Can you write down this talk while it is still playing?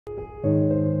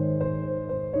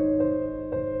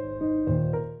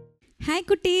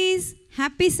Hi குட்டீஸ்,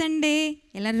 happy Sunday.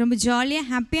 எல்லோரும் ரொம்ப ஜாலியாக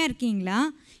ஹாப்பியாக இருக்கீங்களா?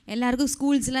 எல்லாருக்கும்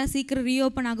ஸ்கூல்ஸ்லாம் சீக்கிரம்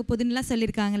ரீஓப்பன் ஆக போகுதுன்னுலாம்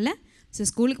சொல்லியிருக்காங்கல்ல. ஸோ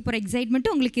ஸ்கூலுக்கு போகிற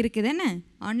எக்ஸைட்மெண்ட்டும் உங்களுக்கு இருக்குது தானே?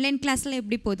 ஆன்லைன் கிளாஸில்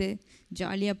எப்படி போகுது?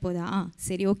 ஜாலியாக போதா?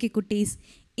 சரி, ஓகே குட்டீஸ்.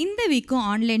 இந்த வீக்கும்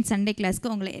ஆன்லைன் சண்டே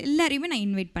கிளாஸ்க்கு உங்களை எல்லாரையுமே நான்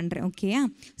இன்வைட் பண்ணுறேன், ஓகேயா?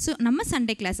 ஸோ நம்ம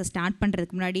சண்டே கிளாஸை ஸ்டார்ட்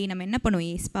பண்ணுறதுக்கு முன்னாடி நம்ம என்ன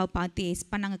பண்ணுவோம்? ஏஸ்பாவை பார்த்து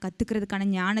ஏஸ்பா நாங்கள் கற்றுக்கிறதுக்கான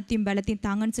ஞானத்தையும் பலத்தையும்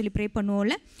தாங்கன்னு சொல்லி ப்ரே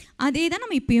பண்ணுவோம்ல, அதே தான்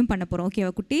நம்ம இப்பயும் பண்ண போகிறோம்,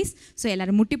 ஓகேவா குட்டீஸ்? ஸோ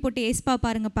எல்லோரும் முட்டி போட்டு ஏஸ்பா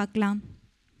பாருங்கள் பார்க்கலாம்.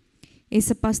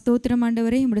 ஏசப்பா ஸ்தோத்திரம்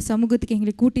ஆண்டவரே, உங்களோட சமூகத்துக்கு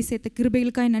எங்களை கூட்டி சேர்த்த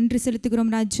கிருபைகளுக்காய் நன்றி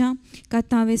செலுத்துகிறோம் ராஜா.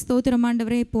 கர்த்தாவே ஸ்தோத்திரம்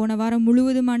ஆண்டவரே, போன வாரம்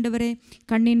முழுவதும் ஆண்டவரே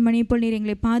கண்ணின் மணி போல் நீர்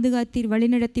எங்களை பாதுகாத்தீர்,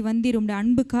 வழிநடத்தி வந்தீர். உங்களுடைய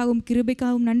அன்புக்காகவும்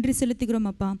கிருபைக்காகவும் நன்றி செலுத்துகிறோம்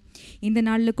அப்பா. இந்த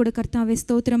நாளில் கூட கர்த்தாவே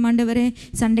ஸ்தோத்திரம் ஆண்டவரே,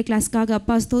 சண்டே கிளாஸ்க்காக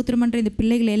அப்பா ஸ்தோத்திரம் ஆண்டவரே, இந்த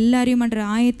பிள்ளைகளை எல்லாரையும் ஆண்டவரை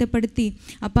ஆயத்தப்படுத்தி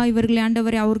அப்பா இவர்களை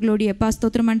ஆண்டவரே அவர்களுடைய அப்பா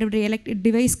ஸ்தோத்திரம் ஆண்டவரே எலக்ட்ரிக்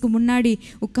டிவைஸ்க்கு முன்னாடி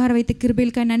உட்கார வைத்த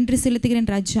கிருபைகளுக்காய் நன்றி செலுத்துகிறேன்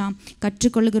ராஜா.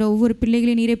 கற்றுக்கொள்ளுகிற ஒவ்வொரு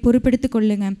பிள்ளைகளையும் நீரை பொறுப்பெடுத்துக்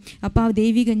கொள்ளுங்க அப்பா.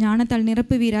 தெய்வீக ஞானத்தால்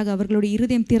நிரப்புவீராக. அவர்களுடைய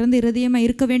இருதயம் திறந்த இருதயமாக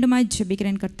இருக்க வேண்டுமாய்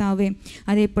ஜெபிக்கிறேன் கர்த்தாவே.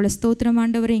 அதே போல் ஸ்தோத்திரம்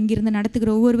ஆண்டவரை இங்கிருந்து நடத்துகிற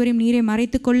ஒவ்வொருவரையும் நீரை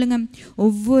மறைத்து கொள்ளுங்க.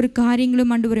 ஒவ்வொரு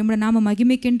காரியங்களும் ஆண்டவரை நாம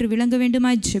மகிமைக்கென்று விளங்க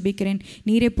வேண்டுமாய் ஜெபிக்கிறேன்.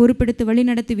 நீரை பொறுப்பெடுத்து வழி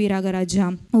நடத்துவீராக ராஜா.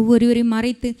 ஒவ்வொருவரையும்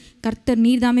மறைத்து கர்த்தர்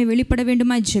நீர்தாமே வெளிப்பட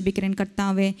வேண்டுமாய் ஜெபிக்கிறேன்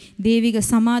கர்த்தாவே. தெய்வீக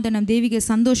சமாதானம் தெய்வீக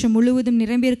சந்தோஷம் முழுவதும்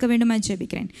நிரம்பி இருக்க வேண்டுமாய்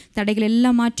ஜெபிக்கிறேன். தடைகள்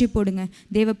எல்லாம் மாற்றி போடுங்க.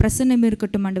 தேவ பிரசன்னம்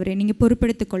இருக்கட்டும் ஆண்டவரே, நீங்கள்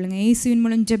பொறுப்பெடுத்துக் கொள்ளுங்க. இயேசுவின்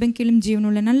மூலம் ஜெபம்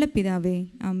ஜீவனுள்ள நல்ல பிதாவே,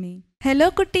 ஆமென். ஹலோ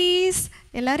குட்டீஸ்,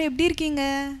 எல்லோரும் எப்படி இருக்கீங்க?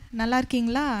 நல்லா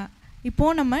இருக்கீங்களா?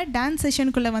 இப்போது நம்ம டான்ஸ்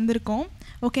செஷனுக்குள்ளே வந்திருக்கோம்.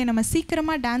 ஓகே, நம்ம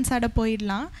சீக்கிரமாக டான்ஸ் ஆட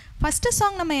போயிடலாம். ஃபஸ்ட்டு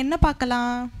சாங் நம்ம என்ன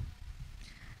பார்க்கலாம்?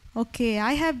 Okay,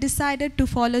 I have decided to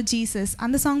follow Jesus,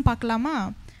 அந்த சாங் பார்க்கலாமா?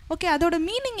 ஓகே, அதோட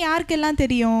மீனிங் யாருக்கெல்லாம்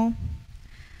தெரியும்?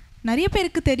 நிறைய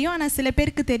பேருக்கு தெரியும், ஆனால் சில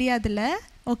பேருக்கு தெரியாதுல்ல.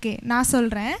 ஓகே, நான்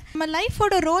சொல்கிறேன். நம்ம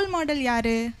லைஃபோட ரோல் மாடல்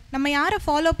யார்? நம்ம யாரை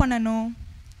ஃபாலோ பண்ணணும்?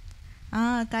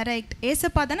 கரெக்ட்,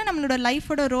 ஏசப்பா தானே நம்மளோட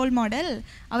லைஃபோட ரோல் மாடல்.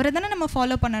 அவரை தானே நம்ம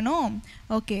ஃபாலோ பண்ணணும்.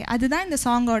 ஓகே, அதுதான் இந்த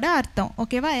சாங்கோட அர்த்தம்.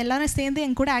 ஓகேவா? எல்லாரும் சேர்ந்து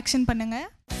என் கூட ஆக்ஷன் பண்ணுங்கள்.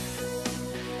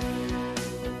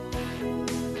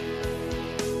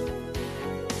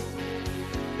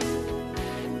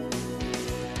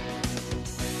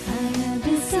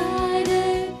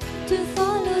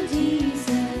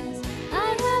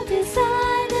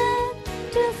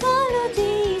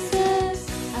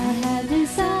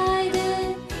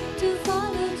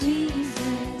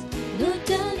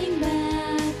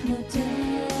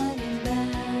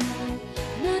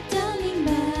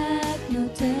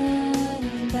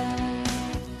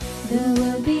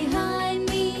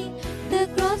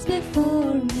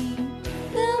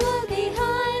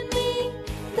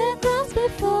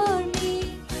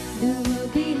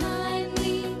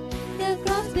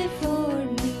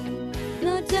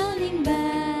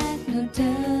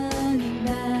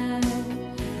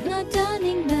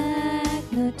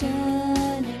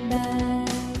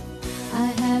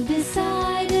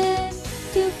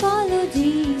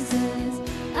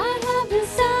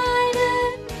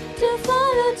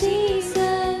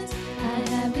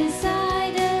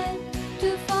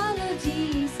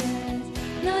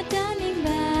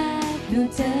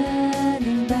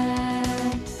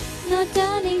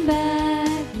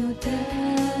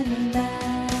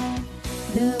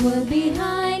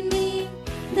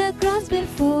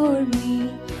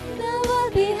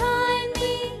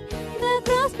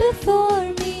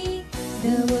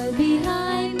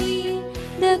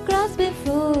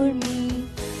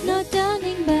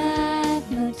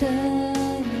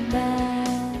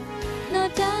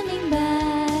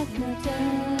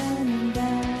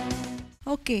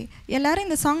 ஓகே, எல்லோரும்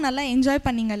இந்த சாங் நல்லா என்ஜாய்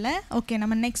பண்ணிங்கல்ல? ஓகே,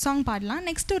 நம்ம நெக்ஸ்ட் சாங் பாடலாம்.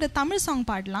 நெக்ஸ்ட் ஒரு தமிழ் சாங்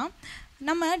பாடலாம்.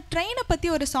 நம்ம ட்ரெயினை பற்றி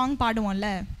ஒரு சாங் பாடுவோம்ல,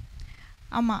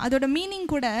 ஆமாம், அதோட மீனிங்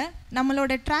கூட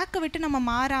நம்மளோட ட்ராக்கை விட்டு நம்ம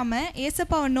மாறாமல்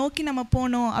ஏசப்பாவை நோக்கி நம்ம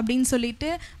போகணும் அப்படின்னு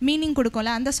சொல்லிட்டு மீனிங்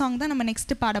கொடுக்கும்ல, அந்த சாங் தான் நம்ம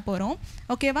நெக்ஸ்ட்டு பாட போகிறோம்.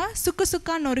 ஓகேவா? சுக்கு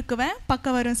சுக்கா நொறுக்குவேன்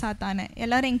பக்கம் வரும் சாத்தானு.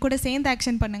 எல்லோரும் என் கூட சேர்ந்து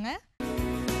ஆக்ஷன் பண்ணுங்கள்.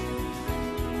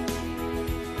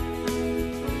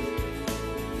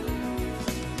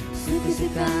 சுக்கு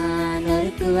சுக்கா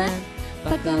நொறுக்குவேன்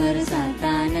பக்கம் வரும்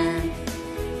சாத்தான,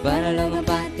 பரலோகம்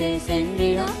பார்த்து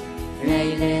சென்றிடும்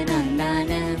ரயிலு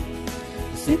நந்தான.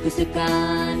 சுக்கு சுக்கா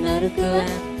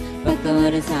நொறுக்குவேன் பக்கம்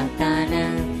வரும் சாத்தான,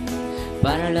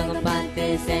 பரலோகம் பார்த்து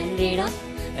சென்றிடும்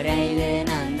ரயிலு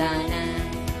நந்தான.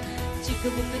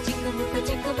 சிக்கு புக்கு சிக்கு புக்கு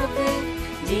சிக்கு புக்கு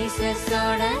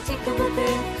ஜீசஸோட சிக்கு புக்கு,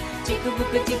 சிக்கு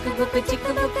புக்கு சிக்கு புக்கு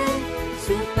சிக்கு புக்கு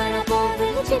சூப்பரா போகுது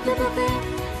சிக்கு book.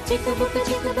 Chicka booka,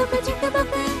 chicka booka, chicka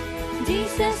booka,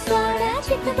 Jesus oda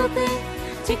chicka booka,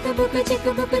 chicka booka,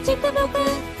 chicka booka, chicka booka,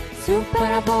 super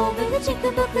aboga chicka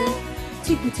booka,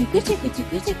 chicka chicka chicka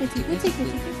chicka chicka chicka chicka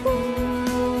chicka.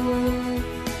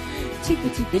 சிக்கு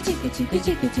சிக்கு சிக்கு சிக்கு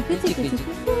சிக்கு சிக்கு சிக்கு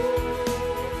சிக்கு.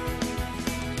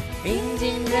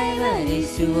 இன்ஜின் டிரைவர்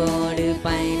இயேசுவோடு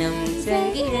பயணம்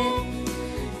செய்கிறேன்.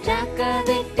 ட்ராக்க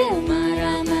விட்டு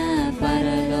மாறாம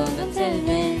பரலோகம்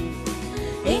செல்வேன்.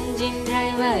 இன்ஜின்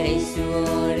டிரைவர்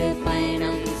இயேசுவோடு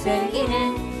பயணம்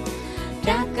செய்கிறேன்.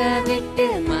 ட்ராக்க விட்டு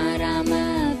மாறாம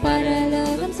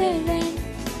பரலோகம் செல்வேன்.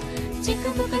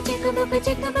 சிக்கு புக்கு சிக்கு புக்கு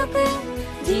சிக்கு புக்கு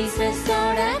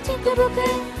ஜீசஸோட சிக்கு புக்கு.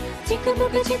 சிக்கு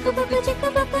புக்கு சிக்கு புக்கு சிக்கு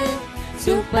புக்கு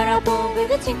சூப்பரா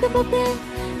போகுது சிக்கு புக்கு.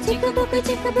 சிக்கு புக்கு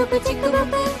சிக்கு புக்கு சிக்கு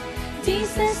புக்கு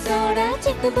ஜீசஸோட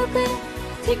சிக்கு புக்கு.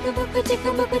 சிக்கு புக்கு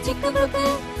சிக்கு புக்கு சிக்கு புக்கு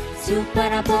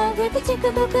சூப்பரா போகுது சிக்கு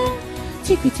புக்கு.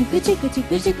 சிக்கு சிக்கு சிக்கு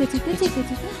சிக்கு சிக்கு சிக்கு சிக்கு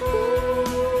சிக்கு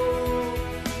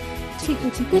சிக்கு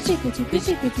சிக்கு சிக்கு சிக்கு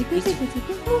சிக்கு சிக்கு சிக்கு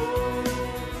சிக்கு.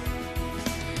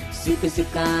 சுக்கு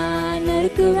சுக்கா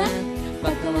நொறுக்குவேன்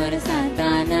பக்கம் வர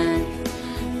சாத்தான.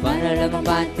 பரலோகம்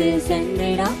பார்த்து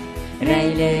சென்றிடும்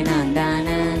ரயிலு நான்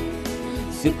தானே.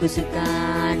 சுக்கு சுக்கா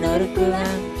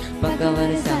நொறுக்குவேன் பக்கம்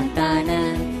வர சாத்தான.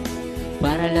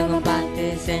 பரலோகம் பார்த்து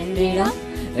சென்றிடும்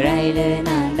ரயிலு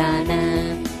நான் தானே.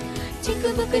 சிக்கு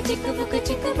புக்கு சிக்கு புக்கு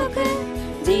சிக்கு புக்கு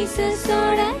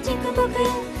ஜீசஸோட சிக்கு புக்கு.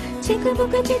 சிக்கு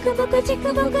புக்கு சிக்கு புக்கு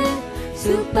சிக்கு புக்கு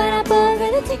சூப்பரா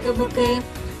போகுது சிக்கு புக்கு.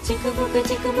 சிக்கு புக்கு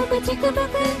சிக்கு புக்கு சிக்கு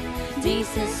புக்கு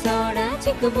ஜீசஸோட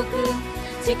சிக்கு புக்கு.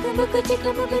 சிக்கு புக்கு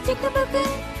சிக்கு புக்கு சிக்கு புக்கு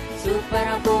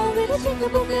சூப்பரா போகுது சிக்கு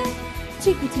புக்கு.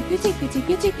 சிக்கு சிக்கு சிக்கு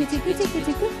சிக்கு சிக்கு சிக்கு சிக்கு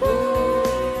சிக்கு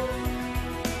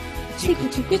சிக்கு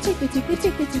சிக்கு சிக்கு சிக்கு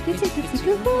சிக்கு சிக்கு சிக்கு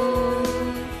சிக்கு.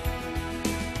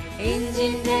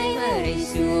 இன்ஜின் டிரைவர்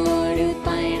இயேசுவோடு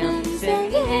பயணம்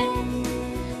செய்கிறேன்.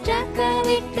 ட்ராக்க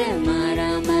விட்டு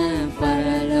மாறாம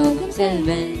பரலோகம்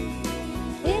செல்வேன்.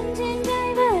 இன்ஜின்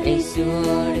டிரைவர்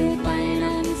இயேசுவோடு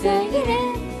பயணம் செய்கிறேன்.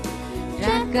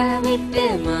 ட்ராக்க விட்டு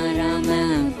மாறாம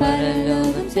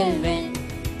பரலோகம் செல்வேன்.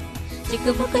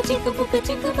 சிக்கு புக்கு சிக்கு புக்கு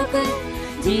சிக்கு புக்கு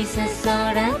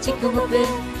ஜீசஸோட சிக்கு புக்கு.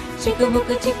 சிக்கு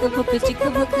புக்கு சிக்கு புக்கு சிக்கு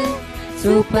புக்கு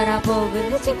சூப்பரா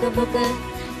போகுது சிக்கு புக்கு.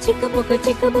 சிக்கு புக்கு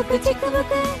சிக்கு புக்கு சிக்கு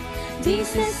புக்கு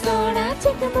ஜீசஸோட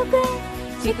சிக்கு புக்கு.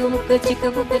 சிக்கு புக்கு சிக்கு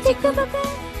புக்கு சிக்கு புக்கு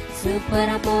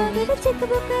சூப்பரா போகுது சிக்கு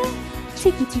புக்கு.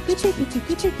 சிக்கு சிக்கு சிக்கு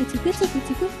சிக்கு சிக்கு சிக்கு சிக்கு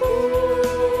சிக்கு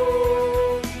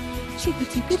சிக்கு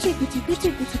சிக்கு சிக்கு சிக்கு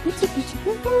சிக்கு சிக்கு சிக்கு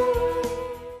சிக்கு.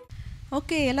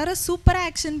 ஓகே, எல்லாரும் சூப்பராக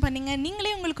ஆக்ஷன் பண்ணிங்க.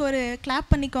 நீங்களே உங்களுக்கு ஒரு கிளாப்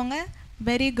பண்ணிக்கோங்க.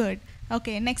 Very good.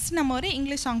 ஓகே, நெக்ஸ்ட் நம்ம ஒரு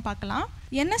இங்கிலீஷ் சாங் பார்க்கலாம்.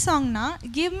 என்ன சாங்னா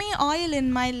give me oil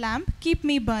in my lamp keep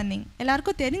me burning.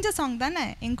 எல்லாருக்கும் தெரிஞ்ச சாங் தானே?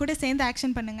 என் கூட சேர்ந்து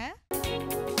ஆக்ஷன் பண்ணுங்க.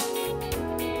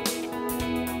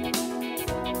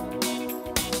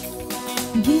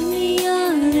 Give me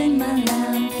oil in my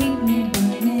lamp, keep me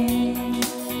burning.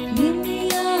 Give me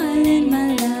oil in my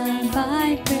lamp,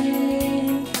 I pray.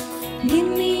 Give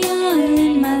me oil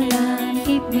in my lamp,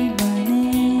 keep me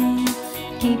burning.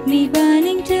 Keep me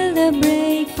burning till the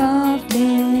break of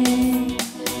day.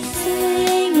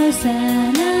 Sing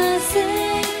Hosanna,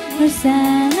 sing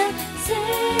Hosanna,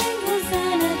 sing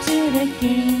Hosanna to the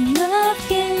King of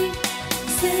Kings.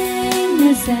 Sing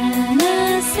Hosanna,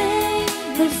 sing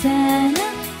Hosanna,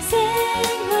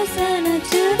 sing Hosanna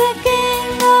to the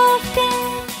King of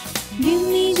Kings. Give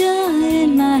me joy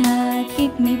in my heart,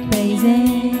 keep me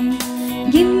praising.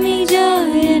 Give me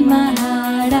joy in my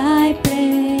heart, I pray.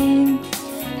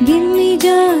 Give me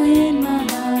joy in my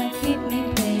heart, keep me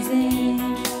praising.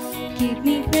 Keep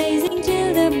me praising till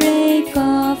the break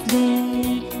of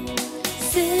day.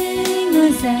 Sing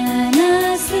Hosanna,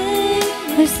 sing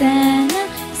Hosanna,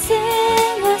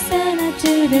 sing Hosanna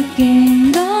to the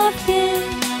King of Kings.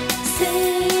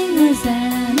 Sing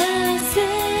Hosanna,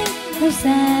 sing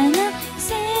Hosanna,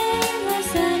 sing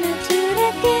Hosanna to the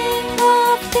King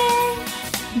of Kings.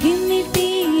 Give me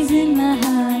peace in my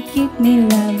heart, keep me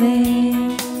loving.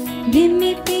 Give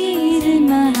me peace in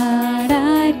my heart,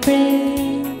 I pray.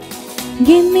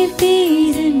 Give me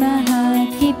peace in my heart,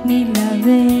 keep me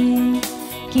loving.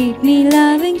 Keep me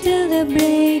loving till the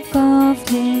break of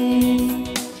day.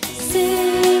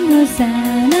 Sing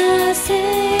Hosanna,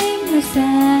 sing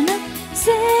Hosanna,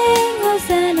 sing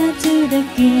Hosanna to the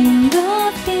King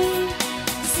of Kings.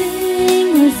 Sing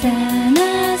Hosanna,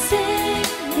 sing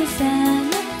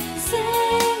Hosanna,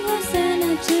 sing Hosanna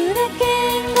to the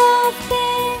King of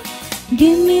Kings.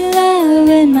 Give me love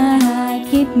in my heart,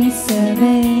 keep me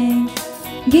serving.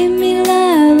 Give me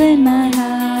love in my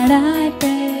heart, I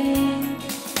pray.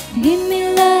 Give me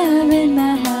love in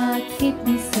my heart, keep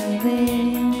me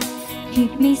serving.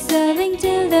 Keep me serving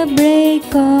till the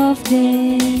break of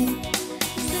day.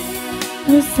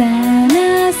 Hosanna,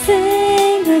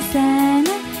 sing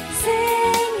Hosanna,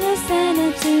 sing Hosanna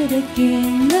to the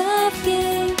King of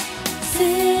Kings.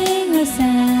 Sing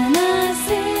Hosanna,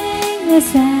 sing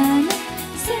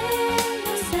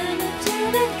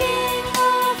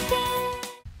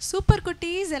super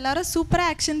குட்டீஸ், எல்லாரும்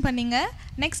சூப்பராக action பண்ணீங்க.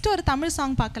 Next ஒரு Tamil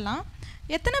song பார்க்கலாம்.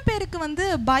 எத்தனை பேருக்கு வந்து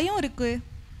பயம் இருக்குது?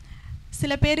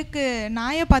 சில பேருக்கு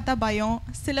நாயை பார்த்தா பயம்,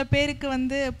 சில பேருக்கு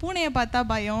வந்து பூனையை பார்த்தா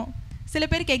பயம், சில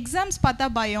பேருக்கு எக்ஸாம்ஸ் பார்த்தா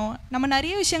பயம். நம்ம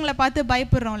நிறைய விஷயங்களை பார்த்து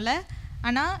பயப்படுறோம்ல.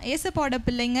 ஆனால் ஏசப்பாவோட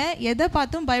பிள்ளைங்க எதை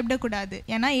பார்த்தும் பயப்படக்கூடாது.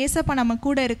 ஏன்னா ஏசப்பா நம்ம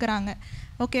கூட இருக்கிறாங்க.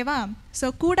 ஓகேவா? ஸோ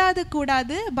கூடாது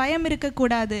கூடாது பயம்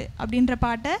இருக்கக்கூடாது அப்படின்ற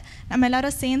பாட்டை நம்ம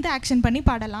எல்லாரும் சேர்ந்து ஆக்ஷன் பண்ணி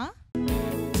பாடலாம்.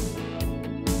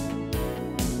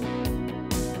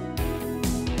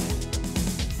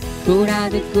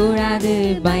 கூடாது கூடாது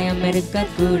பயம்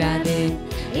இருக்கக்கூடாது,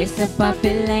 ஏசப்பா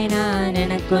பிள்ளை நான்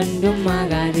எனக்கொன்றும்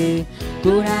ஆகாது.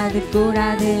 கூடாது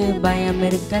கூடாது பயம்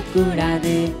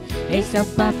இருக்கக்கூடாது,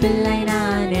 ஏசப்பா பிள்ளை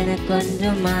நான்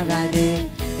எனக்கொன்றும் ஆகாது.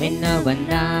 என்ன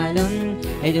வந்தாலும்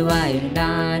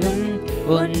எதுவாயிருந்தாலும்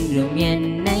ஒன்றும்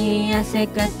என்னை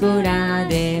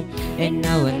அசைக்கக்கூடாது. என்ன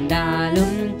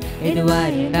வந்தாலும்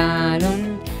எதுவாயிருந்தாலும்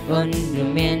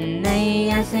ஒன்றும் என்னை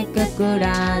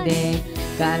அசைக்கக்கூடாது.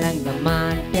 கலங்க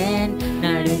மாட்டேன்,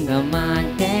 நடுங்க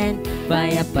மாட்டேன்,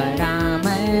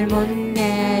 பயப்படாமல்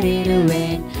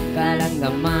முன்னேறிடுவேன். கலங்க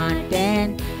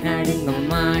மாட்டேன், நடுங்க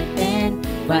மாட்டேன்,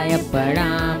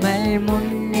 பயப்படாமல்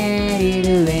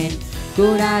முன்னேறிடுவேன்.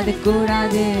 கூடாது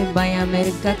கூடாது பயம்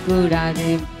இருக்கக்கூடாது,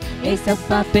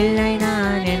 ஏசப்பா பிள்ளை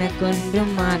நான்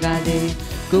எனக்கொன்றும் ஆகாது.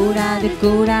 கூடாது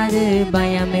கூடாது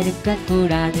பயம்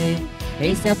இருக்கக்கூடாது,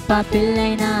 ஏசப்பா பிள்ளை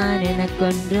நான்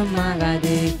எனக்கொன்றும்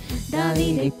ஆகாது.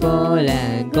 தாவீதை போல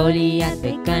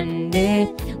கோலியாத்தை கண்டு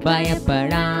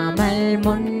பயப்படாமல்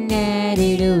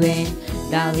முன்னேறிடுவேன்.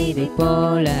 தாவீதை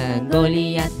போல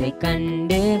கோலியாத்தை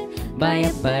கண்டு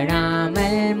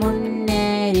பயப்படாமல்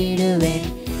முன்னேறிடுவேன்.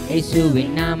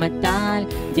 இயேசுவின் நாமத்தால்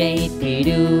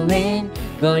ஜெயித்திடுவேன்,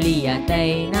 கோலியாத்தை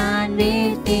நான்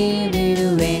வீழ்த்தி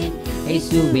விடுவேன்.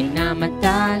 இயேசுவின்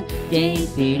நாமத்தால்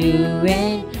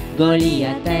ஜெயித்திடுவேன்,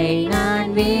 கோலியாத்தை நான்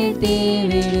வீழ்த்தி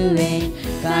விடுவேன்.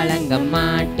 கலங்க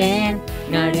மாட்டேன்,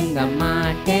 நடுங்க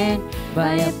மாட்டேன்,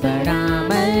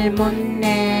 பயப்படாமல்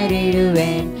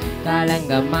முன்னேறிடுவேன்.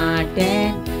 கலங்க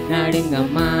மாட்டேன், நடுங்க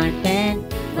மாட்டேன்,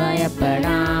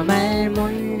 பயப்படாமல்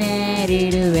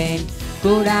முன்னேறிடுவேன்.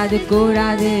 கூடாது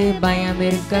கூடாது பயம்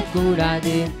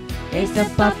இருக்கக்கூடாது,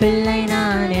 ஏசப்பா பிள்ளை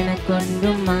நான்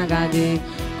எனக்கொன்றும் ஆகாது.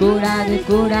 கூடாது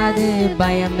கூடாது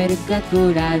பயம்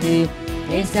இருக்கக்கூடாது,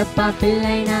 ஏசப்பா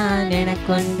பிள்ளை நான்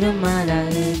எனக்கொன்றும்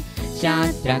ஆகாது.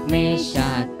 ஷாத்ராக்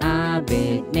மேஷாக்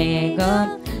ஆபேத்நேகோ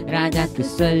ராஜாக்கு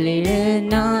சொல்லிடு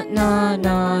no no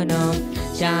no no.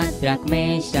 Shadrach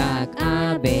Meshach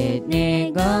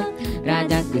Abednego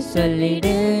ராஜாக்கு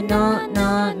சொல்லிடு நோ நோ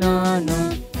நோ நோ.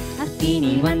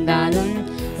 அக்கினி வந்தாலும்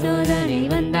சோதனை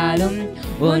வந்தாலும்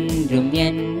ஒன்றும்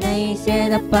என்னை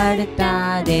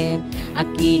சேதப்படுத்தாதே.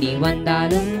 அக்கினி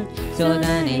வந்தாலும்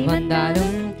சோதனை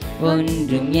வந்தாலும்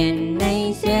ஒன்றும் என்னை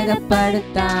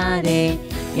சேதப்படுத்தாதே.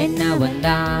 என்ன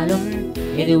வந்தாலும்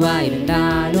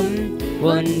எதுவாயிருந்தாலும்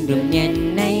ஒன்றும்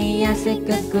என்னை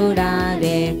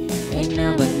அசைக்கக்கூடாதே. என்ன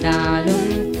வந்தாலும்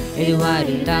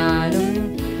எதுவாயிருந்தாலும்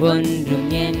ஒன்றும்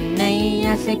என்னை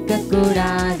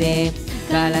அசைக்கக்கூடாதே.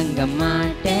 கலங்க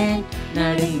மாட்டேன்,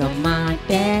 நடுங்க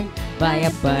மாட்டேன்,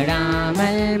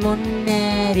 பயப்படாமல்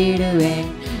முன்னேறிடுவேன்.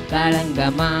 கலங்க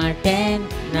மாட்டேன்,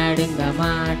 நடுங்க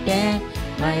மாட்டேன்,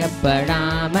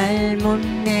 பயப்படாமல்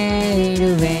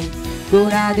முன்னேறிடுவேன்.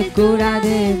 கூடாது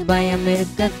கூடாது பயம்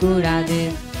இருக்கக்கூடாது,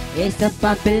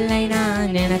 ஏசப்பா பிள்ளை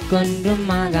நான் எனக்கொன்றும்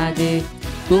ஆகாது.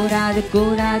 கூடாது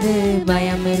கூடாது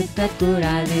பயம்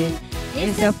இருக்கக்கூடாது,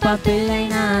 ஏசப்பா பிள்ளை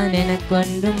நான்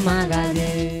எனக்கொன்றும் ஆகாது.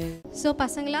 ஸோ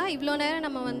பசங்களா, இவ்வளோ நேரம்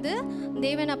நம்ம வந்து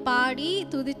தேவனை பாடி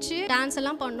துதிச்சு டான்ஸ்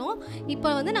எல்லாம் பண்ணோம். இப்போ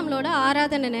வந்து நம்மளோட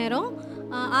ஆராதனை நேரம்.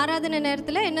 ஆராதனை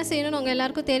நேரத்தில் என்ன செய்யணும்னு உங்கள்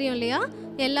எல்லாருக்கும் தெரியும் இல்லையா?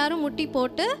 எல்லாரும் முட்டி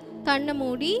போட்டு கண்ணை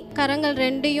மூடி கரங்கள்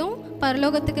ரெண்டையும்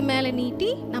பரலோகத்துக்கு மேலே நீட்டி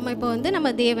நம்ம இப்போ வந்து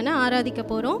நம்ம தேவனை ஆராதிக்க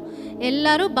போகிறோம்.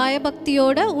 எல்லாரும்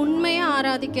பயபக்தியோட உண்மையாக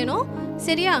ஆராதிக்கணும்.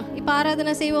 சரியா? இப்போ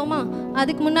ஆராதனை செய்வோமா?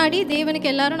 அதுக்கு முன்னாடி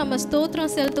தேவனுக்கு எல்லாரும் நம்ம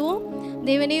ஸ்தோத்திரம் செலுத்துவோம்.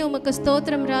 தேவனே உமக்கு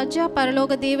ஸ்தோத்திரம் ராஜா,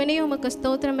 பரலோக தேவனே உமக்கு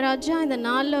ஸ்தோத்திரம் ராஜா. இந்த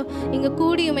நாளில் இங்கே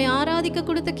கூடி உமை ஆராதிக்க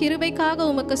கொடுத்த கிருபைக்காக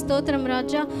உமக்கு ஸ்தோத்திரம்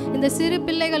ராஜா. இந்த சிறு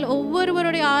பிள்ளைகள்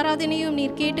ஒவ்வொருவருடைய ஆராதனையும்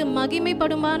நீர் கேட்டு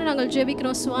மகிமைப்படுமாறு நாங்கள்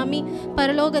ஜெபிக்கிறோம் சுவாமி.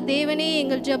 பரலோக தேவனே,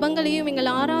 எங்கள் ஜெபங்களையும்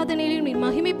எங்கள் ஆராதனையிலையும் நீர்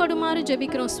மகிமைப்படுமாறு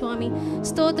ஜெபிக்கிறோம் சுவாமி.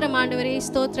 ஸ்தோத்திரம் ஆண்டவரே,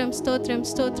 ஸ்தோத்திரம் ஸ்தோத்திரம்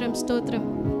ஸ்தோத்திரம் ஸ்தோத்திரம்.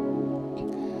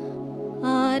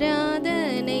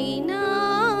 ஆராதனை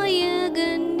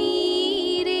நாயகன்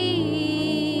நீரே,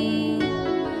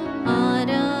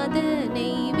 ஆராதனை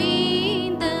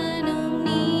வேந்தனும்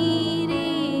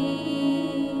நீரே,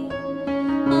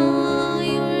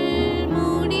 ஆயுள்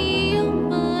முடியும்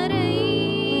வரை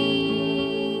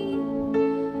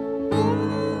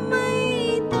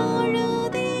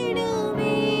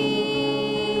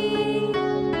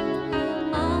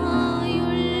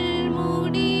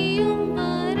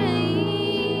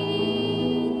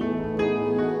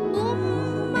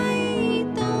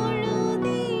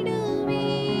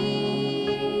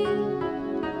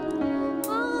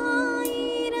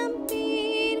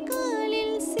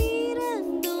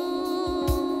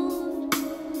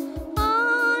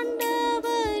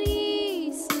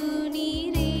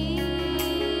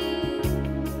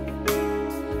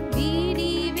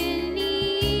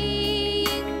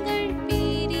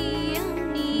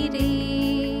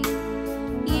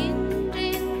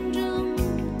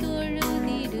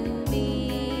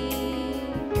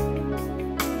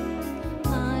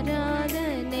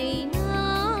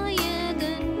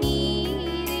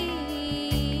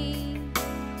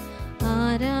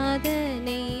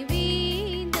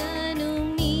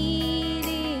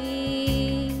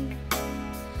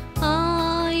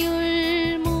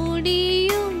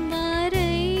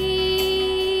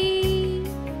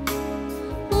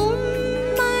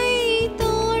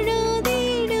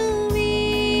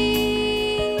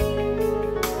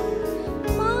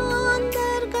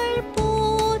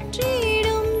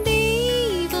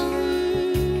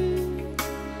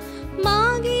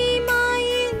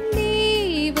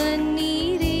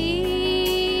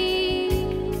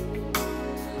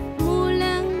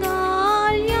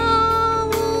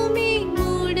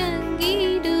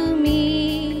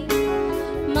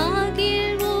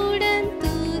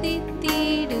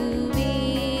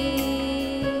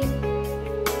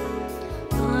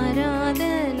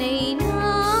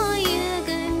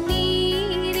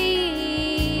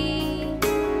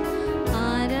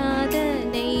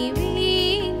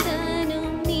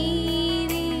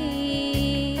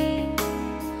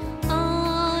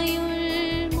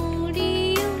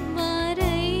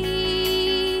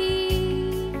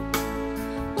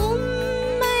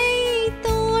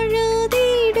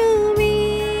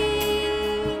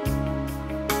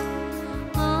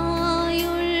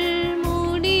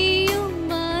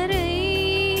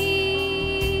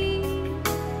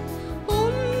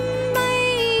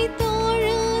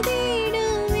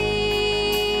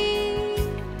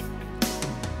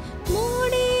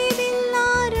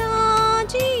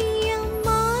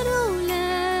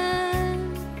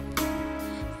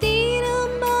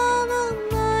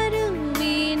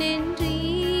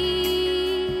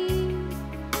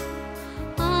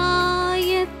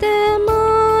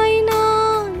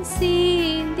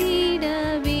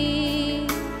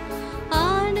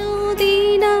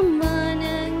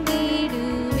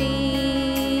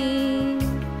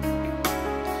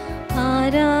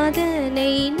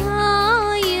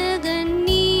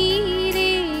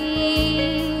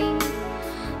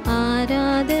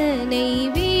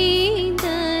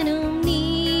நெய்வேந்தனும்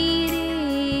நீரே,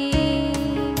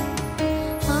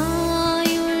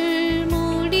 ஆயுள்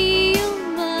முடியும்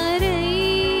வரை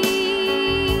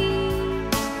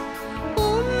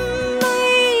உம்மை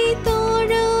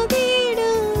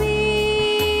தொழுதிடுவே,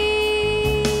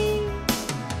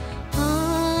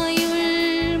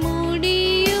 ஆயுள்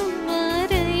முடியும்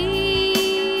வரை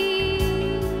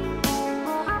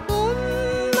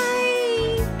உம்மை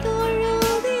தொழுதிடுவே.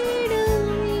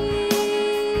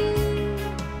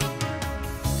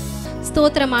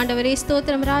 ஸ்தோத்திரம் ஆண்டவரே,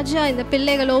 ஸ்தோத்திரம் ராஜா. இந்த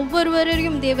பிள்ளைகள்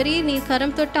ஒவ்வொருவரையும் தேவரே நீர்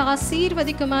கரம் தொட்டு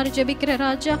ஆசீர்வதிக்குமாறு ஜெபிக்கிற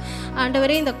ராஜா.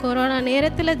 ஆண்டவரே, இந்த கொரோனா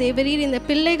நேரத்தில் தேவரீர் இந்த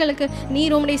பிள்ளைகளுக்கு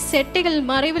நீர் உம்முடைய செட்டைகள்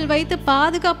மறைவில் வைத்து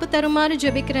பாதுகாப்பு தருமாறு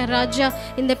ஜெபிக்கிற ராஜா.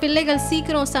 இந்த பிள்ளைகள்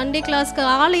சீக்கிரம் சண்டே கிளாஸ்க்கு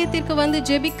ஆலயத்திற்கு வந்து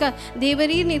ஜெபிக்க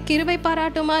தேவரீர் நீர் கிருபை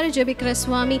பாராட்டுமாறு ஜெபிக்கிற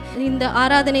சுவாமி. இந்த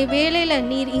ஆராதனை வேளையில்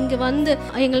நீர் இங்கு வந்து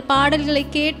எங்கள் பாடல்களை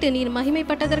கேட்டு நீர்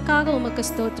மகிமைப்பட்டதற்காக உமக்கு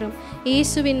ஸ்தோத்திரம்.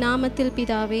 இயேசுவின் நாமத்தில்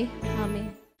பிதாவே, ஆமென்.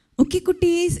 ஓகே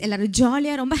குட்டீஸ், எல்லோரும்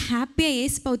ஜாலியாக ரொம்ப ஹாப்பியாக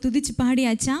ஏசுப்பாவை துதிச்சு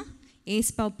பாடியாச்சா?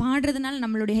 ஏசுப்பாவை பாடுறதுனால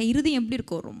நம்மளுடைய இருதயம் எப்படி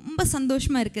இருக்கும்? ரொம்ப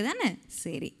சந்தோஷமாக இருக்குது தானே?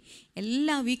 சரி,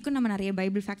 எல்லா வீக்கும் நம்ம நிறைய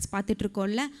பைபிள் ஃபேக்ட்ஸ்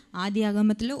பார்த்துட்ருக்கோம்ல. ஆதி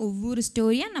ஆகமத்தில் ஒவ்வொரு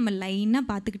ஸ்டோரியாக நம்ம லைனாக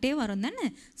பார்த்துக்கிட்டே வரோம் தானே?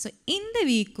 ஸோ இந்த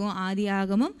வீக்கும் ஆதி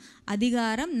ஆகமம்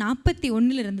அதிகாரம்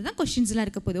 41 தான் கொஷின்ஸ்லாம்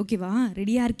இருக்க போகுது. ஓகேவா?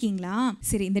 ரெடியாக இருக்கீங்களா?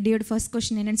 சரி, இந்த டேயோட ஃபர்ஸ்ட்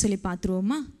கொஷின் என்னன்னு சொல்லி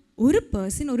பார்த்துருவோமா? ஒரு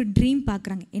பர்சன் ஒரு ட்ரீம்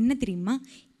பார்க்குறாங்க. என்ன தெரியுமா?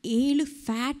 7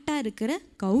 ஃபேட்டாக இருக்கிற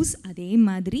கவுஸ், அதே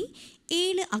மாதிரி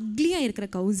 7 அக்லியாக இருக்கிற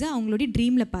கவுஸை அவங்களுடைய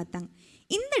ட்ரீமில் பார்த்தாங்க.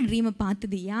 இந்த ட்ரீமை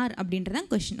பார்த்தது யார் அப்படின்றதான்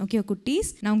கொஷின். ஓகே குட்டீஸ்,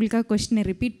 நான் உங்களுக்காக கொஷினை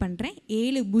ரிப்பீட் பண்ணுறேன்.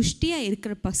 7 புஷ்டியாக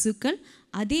இருக்கிற பசுக்கள்,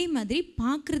 அதே மாதிரி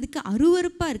பார்க்குறதுக்கு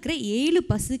அருவருப்பாக இருக்கிற 7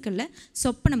 பசுக்களில்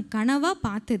சொப்பனம் கனவாக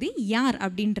பார்த்தது யார்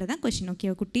அப்படின்றதான் கொஷின்.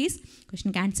 ஓகே குட்டீஸ்,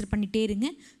 கொஷினுக்கு ஆன்சர் பண்ணிகிட்டே இருங்க.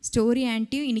 ஸ்டோரி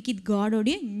ஆன்ட்டியும் இன்றைக்கி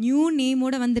காடோடைய நியூ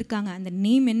நேமோடு வந்திருக்காங்க. அந்த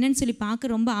நேம் என்னன்னு சொல்லி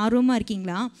பார்க்க ரொம்ப ஆர்வமாக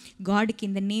இருக்கீங்களா? காடுக்கு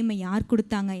இந்த நேமை யார்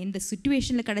கொடுத்தாங்க, எந்த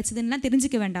சுச்சுவேஷனில் கிடச்சதுன்னெலாம்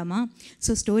தெரிஞ்சுக்க வேண்டாமா?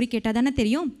 ஸோ ஸ்டோரி கேட்டால் தானே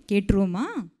தெரியும். கேட்டுருவோமா?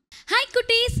 ஹாய்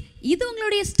குட்டீஸ், இது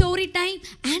உங்களுடைய ஸ்டோரி டைம்.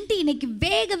 ஆண்டி இன்னைக்கு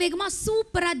வேகமாக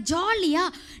சூப்பராக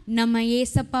ஜாலியாக நம்ம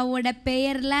ஏசப்பாவோட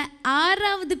பெயரில்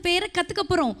 6வது பெயரை கற்றுக்க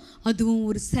போகிறோம். அதுவும்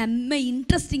ஒரு செம்ம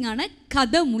இன்ட்ரெஸ்டிங்கான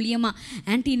கதை மூலியமாக.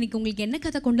 ஆண்டி இன்னைக்கு உங்களுக்கு என்ன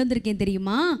கதை கொண்டு வந்திருக்கேன்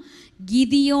தெரியுமா?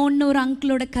 கிதியோன்னு ஒரு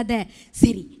அங்கிளோட கதை.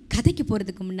 சரி, கதைக்கு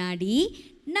போகிறதுக்கு முன்னாடி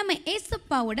நம்ம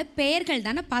ஏசப்பாவோட பெயர்கள்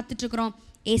தானே பார்த்துட்ருக்குறோம்.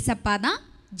 ஏசப்பா தான்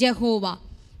ஜெகோவா,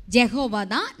 ஜெகோவா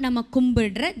தான் நம்ம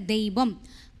கும்பிடுற தெய்வம்.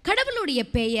 கடவுளுடைய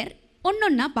பெயர்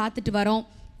ஒன்றொன்னா பார்த்துட்டு வரோம்.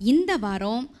 இந்த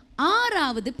வாரம்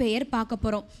 6வது பெயர் பார்க்க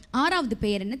போகிறோம். 6வது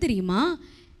பெயர் என்ன தெரியுமா?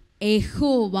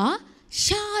 யெகோவா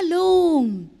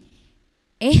ஷாலோம்.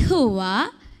 யெகோவா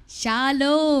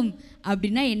ஷாலோம்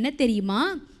அப்படின்னா என்ன தெரியுமா?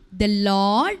 த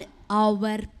லார்ட்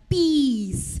அவர்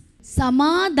பீஸ்.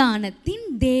 சமாதானத்தின்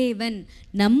தேவன்.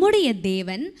 நம்முடைய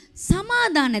தேவன்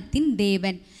சமாதானத்தின்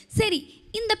தேவன். சரி,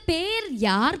 இந்த பெயர்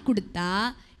யார் கொடுத்தா,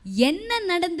 என்ன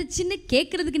நடந்துச்சுன்னு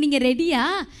கேட்குறதுக்கு நீங்கள் ரெடியா?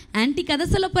 ஆன்ட்டி கதை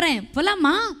சொல்ல போகிறேன்,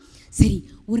 போலாமா? சரி,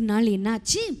 ஒரு நாள்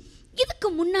என்னாச்சு? இதுக்கு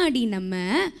முன்னாடி நம்ம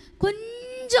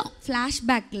கொஞ்சம்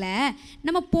ஃப்ளாஷ்பேக்கில்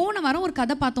நம்ம போன வாரம் ஒரு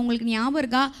கதை பார்த்தோம். உங்களுக்கு ஞாபகம்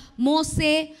இருக்கா?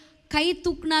 மோசே கை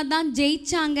தூக்குனா தான்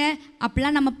ஜெயிச்சாங்க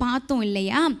அப்படிலாம் நம்ம பார்த்தோம்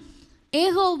இல்லையா?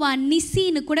 யெகோவா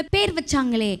நிசின்னு கூட பேர்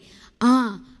வச்சாங்களே.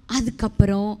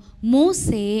 அதுக்கப்புறம்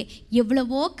மோசே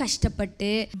எவ்வளவோ கஷ்டப்பட்டு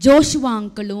ஜோஷுவா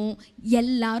அங்கிளும்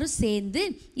எல்லாரும் சேர்ந்து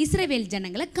இஸ்ரவேல்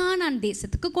ஜனங்களை கானான்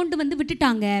தேசத்துக்கு கொண்டு வந்து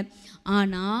விட்டுட்டாங்க.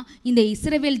 ஆனால் இந்த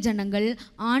இஸ்ரவேல் ஜனங்கள்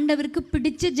ஆண்டவருக்கு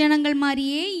பிடிச்ச ஜனங்கள்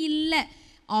மாதிரியே இல்லை.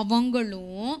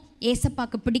 அவங்களும்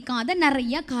ஏசப்பாக்கு பிடிக்காத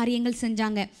நிறையா காரியங்கள்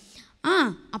செஞ்சாங்க.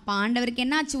 அப்போ ஆண்டவருக்கு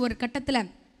என்னாச்சு? ஒரு கட்டத்தில்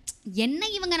என்ன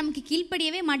இவங்க நமக்கு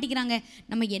கீழ்ப்படியவே மாட்டிக்கிறாங்க,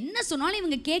 நம்ம என்ன சொன்னாலும்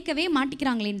இவங்க கேட்கவே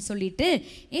மாட்டிக்கிறாங்களேன்னு சொல்லிட்டு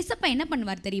ஏசப்பா என்ன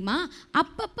பண்ணுவார் தெரியுமா?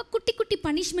 அப்பப்போ குட்டி குட்டி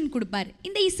பனிஷ்மெண்ட் கொடுப்பார்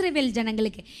இந்த இஸ்ரவேல்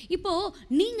ஜனங்களுக்கு. இப்போது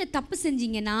நீங்கள் தப்பு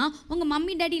செஞ்சீங்கன்னா உங்கள்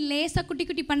மம்மி டாடி லேசாக குட்டி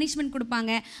குட்டி பனிஷ்மெண்ட்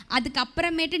கொடுப்பாங்க.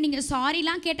 அதுக்கப்புறமேட்டு நீங்கள்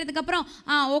சாரிலாம் கேட்டதுக்கப்புறம்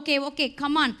ஓகே ஓகே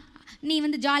கமான் நீ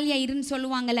ஜாலியாக இருன்னு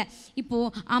சொல்லுவாங்கள்ல.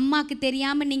 இப்போது அம்மாவுக்கு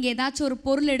தெரியாமல் நீங்கள் ஏதாச்சும் ஒரு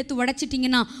பொருள் எடுத்து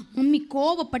உடைச்சிட்டிங்கன்னா மம்மி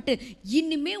கோவப்பட்டு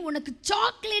இனிமே உனக்கு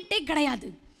சாக்லேட்டே கிடையாது,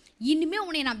 இனிமே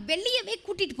உன்னை நான் வெளியவே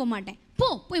கூட்டிகிட்டு போக மாட்டேன்,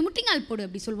 போய் முட்டிங்கால் போடு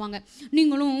அப்படி சொல்லுவாங்க.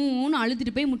 நீங்களும்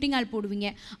அழுதுட்டு போய் முட்டிங்கால் போடுவீங்க.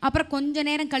 அப்புறம் கொஞ்ச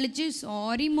நேரம் கழித்து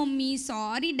சாரி மம்மி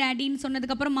சாரி டேடின்னு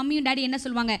சொன்னதுக்கப்புறம் மம்மியும் டேடி என்ன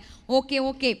சொல்லுவாங்க? ஓகே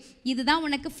ஓகே இதுதான்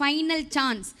உனக்கு ஃபைனல்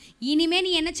சான்ஸ், இனிமேல்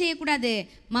நீ என்ன செய்யக்கூடாது,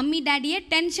 மம்மி டேடியை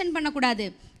டென்ஷன் பண்ணக்கூடாது,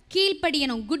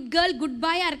 கீழ்ப்படியணும், குட் கேர்ள் குட்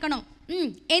பாயாக இருக்கணும்,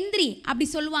 எந்திரி அப்படி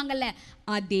சொல்லுவாங்கல்ல.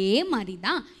 அதே மாதிரி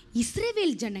தான்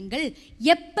இஸ்ரவேல் ஜனங்கள்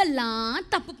எப்பெல்லாம்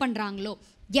தப்பு பண்ணுறாங்களோ,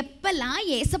 எப்பெல்லாம்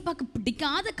ஏசப்பாக்கு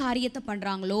பிடிக்காத காரியத்தை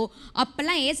பண்ணுறாங்களோ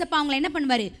அப்போல்லாம் ஏசப்பா அவங்கள என்ன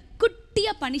பண்ணுவார்?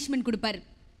 குட்டியாக பனிஷ்மெண்ட் கொடுப்பார்.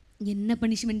 என்ன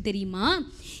பனிஷ்மெண்ட் தெரியுமா?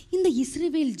 இந்த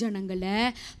இஸ்ரவேல் ஜனங்களை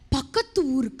பக்கத்து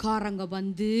ஊருக்காரங்க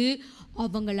வந்து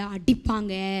அவங்கள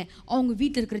அடிப்பாங்க, அவங்க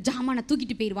வீட்டில் இருக்கிற ஜாமானை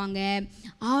தூக்கிட்டு போயிடுவாங்க,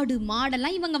 ஆடு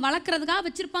மாடெல்லாம் இவங்க வளர்க்குறதுக்காக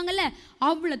வச்சுருப்பாங்கல்ல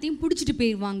அவ்வளோத்தையும் பிடிச்சிட்டு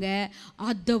போயிடுவாங்க.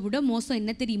 அதை விட மோசம்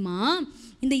என்ன தெரியுமா,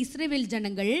 இந்த இஸ்ரவேல்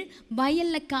ஜனங்கள்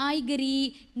வயலில் காய்கறி,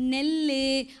 நெல்,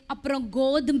 அப்புறம்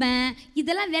கோதுமை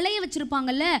இதெல்லாம் விளைய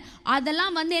வச்சுருப்பாங்கல்ல,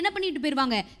 அதெல்லாம் வந்து என்ன பண்ணிட்டு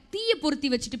போயிடுவாங்க, தீயை பொருத்தி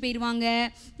வச்சுட்டு போயிடுவாங்க.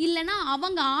 இல்லைன்னா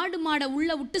அவங்க ஆடு மாடை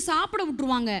உள்ளே விட்டு சாப்பிட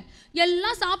விட்டுருவாங்க.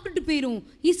 எல்லாம் சாப்பிட்டுட்டு போயிடும்.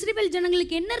 இஸ்ரவேல்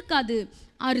ஜனங்களுக்கு என்ன இருக்காது,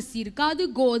 அரிசி இருக்காது,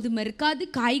 கோதுமை இருக்காது,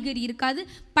 காய்கறி இருக்காது,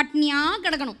 பட்னியாக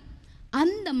கிடக்கணும்.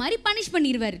 அந்த மாதிரி பனிஷ்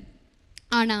பண்ணிடுவார்.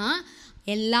 ஆனால்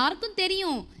எல்லாருக்கும்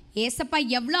தெரியும் ஏசப்பா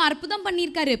எவ்வளோ அற்புதம்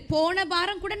பண்ணியிருக்காரு. போன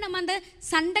வாரம் கூட நம்ம அந்த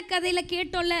சண்டை கதையில்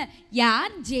கேட்டோம்ல,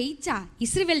 யார் ஜெயிச்சா,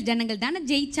 இஸ்ரவேல் ஜனங்கள் தானே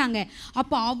ஜெயிச்சாங்க.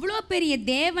 அப்போ அவ்வளோ பெரிய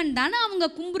தேவன் தானே அவங்க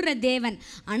கும்பிடுற தேவன்.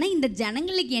 ஆனால் இந்த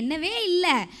ஜனங்களுக்கு என்னவே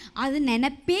இல்லை, அது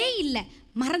நினைப்பே இல்லை,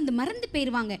 மறந்து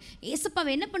போயிடுவாங்க.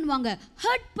 ஏசப்பாவை என்ன பண்ணுவாங்க,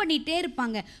 ஹர்ட் பண்ணிகிட்டே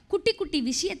இருப்பாங்க. குட்டி குட்டி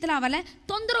விஷயத்தில் அவளை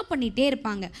தொந்தரவு பண்ணிகிட்டே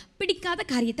இருப்பாங்க, பிடிக்காத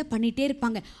காரியத்தை பண்ணிகிட்டே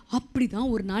இருப்பாங்க. அப்படி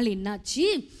தான் ஒரு நாள் என்னாச்சு,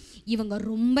 இவங்க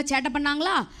ரொம்ப சேட்டை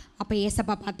பண்ணாங்களா. அப்போ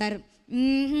ஏசப்பா பார்த்தாரு,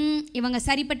 இவங்க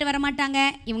சரிப்பட்டு வர மாட்டாங்க,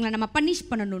 இவங்களை நம்ம பனிஷ்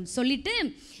பண்ணணும்னு சொல்லிட்டு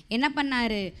என்ன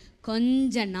பண்ணார்,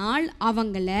 கொஞ்ச நாள்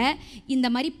அவங்கள இந்த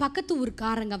மாதிரி பக்கத்து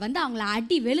ஊருக்காரங்க வந்து அவங்கள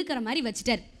அடி வெளுக்கிற மாதிரி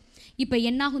வச்சுட்டார். இப்போ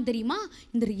என்னாகும் தெரியுமா,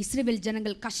 இந்த இஸ்ரவேல்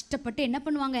ஜனங்கள் கஷ்டப்பட்டு என்ன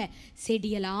பண்ணுவாங்க,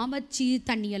 செடியெல்லாம் வச்சு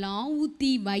தண்ணியெல்லாம் ஊற்றி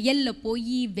வயலில்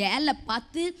போய் வேலை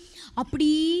பார்த்து அப்படி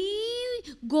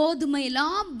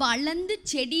கோதுமையெல்லாம் வளர்ந்து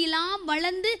செடியெல்லாம்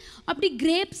வளர்ந்து அப்படி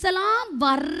கிரேப்ஸ் எல்லாம்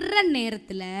வர்ற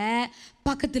நேரத்தில்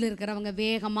பக்கத்தில் இருக்கிறவங்க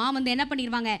வேகமாக வந்து என்ன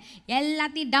பண்ணிடுவாங்க,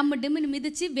 எல்லாத்தையும் டம்மு டம்முன்னு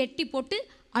மிதித்து வெட்டி போட்டு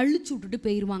அழிச்சு விட்டுட்டு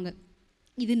போயிடுவாங்க.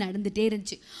 இது நடந்துகிட்டே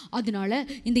இருந்துச்சு. அதனால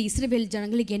இந்த இஸ்ரவேல்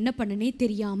ஜனங்களுக்கு என்ன பண்ணனே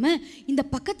தெரியாமல் இந்த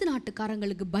பக்கத்து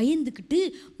நாட்டுக்காரங்களுக்கு பயந்துக்கிட்டு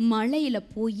மலையில்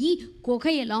போய்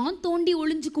குகையெல்லாம் தோண்டி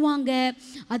ஒளிஞ்சுக்குவாங்க.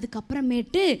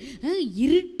 அதுக்கப்புறமேட்டு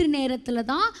இருட்டு நேரத்தில்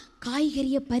தான்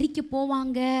காய்கறியை பறிக்க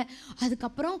போவாங்க.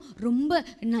 அதுக்கப்புறம் ரொம்ப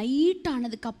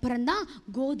நைட்டானதுக்கப்புறம் தான்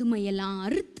கோதுமையெல்லாம்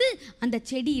அறுத்து அந்த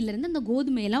செடியிலேருந்து அந்த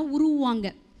கோதுமையெல்லாம் உருவாங்க.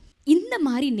 இந்த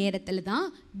மாதிரி நேரத்தில் தான்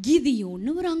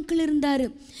கிதியோன்னு ஒரு அங்கிள் இருந்தார்.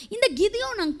 இந்த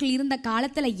கிதியோன் அங்கிள் இருந்த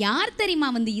காலத்தில் யார் தெரியுமா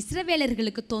வந்து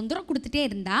இஸ்ரவேலர்களுக்கு தொந்தரவு கொடுத்துட்டே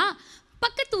இருந்தா,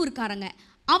 பக்கத்து ஊருக்காரங்க.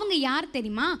 அவங்க யார்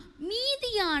தெரியுமா,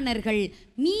 மீதியானர்கள்.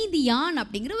 மீதியான்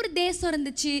அப்படிங்கிற ஒரு தேசம்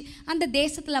இருந்துச்சு. அந்த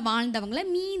தேசத்தில் வாழ்ந்தவங்கள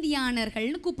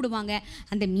மீதியானர்கள்னு கூப்பிடுவாங்க.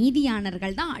 அந்த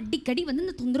மீதியானர்கள் தான் அடிக்கடி வந்து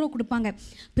இந்த தொந்தரவு கொடுப்பாங்க.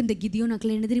 இப்போ இந்த கிதியோன்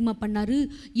அங்கிள் என்ன தெரியுமா பண்ணார்,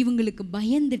 இவங்களுக்கு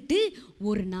பயந்துட்டு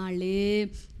ஒரு நாள்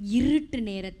இருட்டு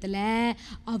நேரத்தில்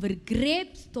அவர்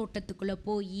கிரேப்ஸ் தோட்டத்துக்குள்ளே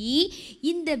போய்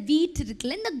இந்த வீட்டு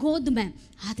இருக்குல்ல இந்த கோதுமை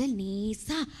அதை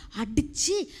லேசாக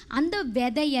அடித்து அந்த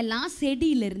விதையெல்லாம்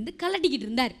செடியிலேருந்து கலட்டிக்கிட்டு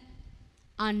இருந்தார்.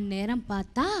 அந்நேரம்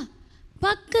பார்த்தா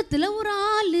பக்கத்தில் ஒரு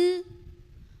ஆள்.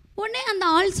 உடனே அந்த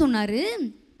ஆள் சொன்னார்,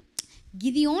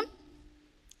 கிதியோன்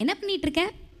என்ன பண்ணிகிட்ருக்க?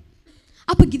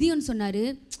 அப்போ கிதியோன் சொன்னார்,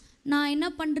 நான் என்ன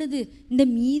பண்ணுறது, இந்த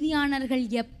மீதியானர்கள்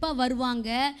எப்போ வருவாங்க,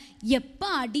 எப்போ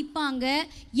அடிப்பாங்க,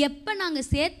 எப்போ நாங்கள்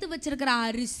சேர்த்து வச்சுருக்கிற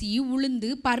அரிசி உளுந்து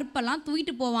பருப்பெல்லாம்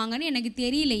தூக்கிட்டு போவாங்கன்னு எனக்கு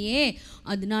தெரியலையே.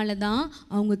 அதனால தான்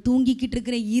அவங்க தூங்கிக்கிட்டு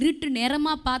இருக்கிற இருட்டு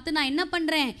நேரமாக பார்த்து நான் என்ன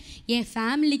பண்ணுறேன், என்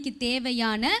ஃபேமிலிக்கு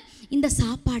தேவையான இந்த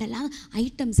சாப்பாடெல்லாம்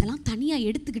ஐட்டம்ஸ் எல்லாம் தனியாக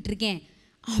எடுத்துக்கிட்டு இருக்கேன்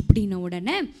அப்படின்ன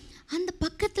உடனே அந்த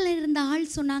பக்கத்தில் இருந்த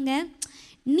ஆள் சொன்னாங்க,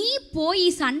 நீ போய்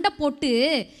சண்டை போட்டு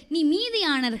நீ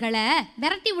மீதியானர்களை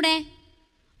விரட்டி விட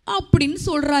அப்படின்னு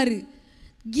சொல்கிறாரு.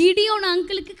 கிடியோன்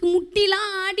அங்கிளுக்கு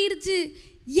முட்டிலாம் ஆடிருச்சு.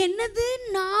 என்னது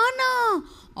நானா,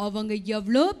 அவங்க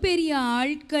எவ்வளோ பெரிய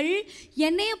ஆட்கள்,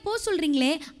 என்னைய போ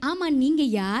சொல்கிறீங்களே, ஆமாம்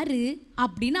நீங்கள் யார்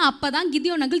அப்படின்னு. அப்போ தான்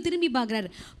கிதியோன் அங்கிள் திரும்பி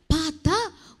பார்க்குறாரு. பார்த்தா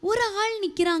ஒரு ஆள்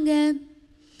நிற்கிறாங்க.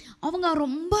 அவங்க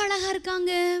ரொம்ப அழகாக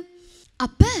இருக்காங்க.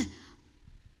 அப்போ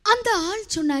அந்த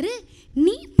ஆள் சொன்னார்,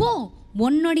 நீ போ,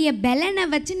 உன்னுடைய பெலனை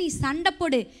வச்சு நீ சண்டை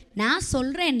போடு, நான்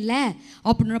சொல்கிறேன்ல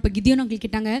அப்படின்னு. அப்போ கிதியோன் அங்கிள்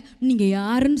கேட்டாங்க, நீங்கள்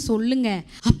யாருன்னு சொல்லுங்க.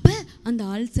 அப்போ அந்த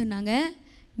ஆள் சொன்னாங்க,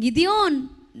 கிதியோன்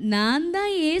நான்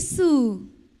தான் ஏசு.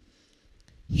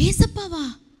 ஏசப்பாவா?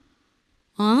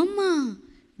 ஆமாம்,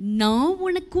 நான்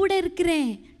உனக்கு கூட இருக்கிறேன்,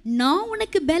 நான்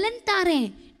உனக்கு பெலன் தாரேன்,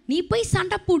 நீ போய்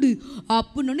சண்டை போடு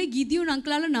அப்படின்னு. கிதியோன்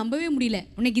அங்கிளால் நம்பவே முடியல.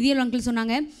 உடனே கிதியோன் அங்கிள்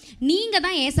சொன்னாங்க, நீங்கள்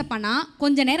தான் ஏசப்பானா,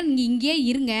 கொஞ்ச நேரம் நீங்கள் இங்கேயே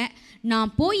இருங்க,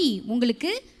 நான் போய்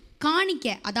உங்களுக்கு காணிக்க,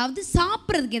 அதாவது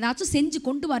சாப்பிட்றதுக்கு ஏதாச்சும் செஞ்சு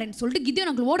கொண்டு வரேன்னு சொல்லிட்டு கிதியோன்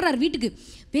அங்கிள் ஓடுறாரு வீட்டுக்கு.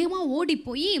 வேகமாக ஓடி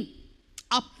போய்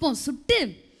அப்பம் சுட்டு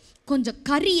கொஞ்சம்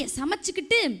கறியை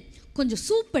சமைச்சிக்கிட்டு கொஞ்சம்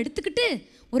சூப் எடுத்துக்கிட்டு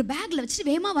ஒரு பேக்கில் வச்சுட்டு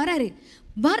வேகமாக வராரு.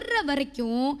 வர்ற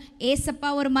வரைக்கும் ஏசப்பா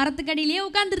ஒரு மரத்துக்கடியிலேயே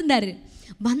உட்காந்துருந்தார்.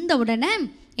 வந்த உடனே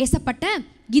ஏசப்பட்ட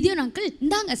கிதியோன் அங்கிள்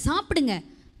இந்தாங்க சாப்பிடுங்க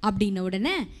அப்படின்ன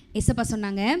உடனே ஏசப்பா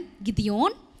சொன்னாங்க,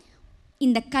 கிதியோன்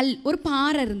இந்த கல் ஒரு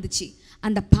பாறை இருந்துச்சு,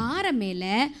 அந்த பாறை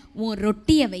மேலே உன்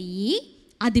ரொட்டியை வை,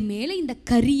 அது மேலே இந்த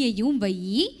கறியையும் வை,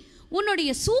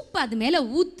 உன்னுடைய சூப்பு அது மேலே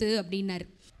ஊற்று அப்படின்னாரு.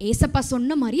 ஏசப்பா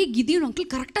சொன்ன மாதிரியே கிதியோன்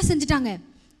அங்கிள் கரெக்டாக செஞ்சுட்டாங்க.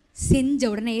 செஞ்ச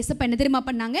உடனே ஏசப்பா என்ன தெரியுமா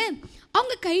பண்ணாங்க,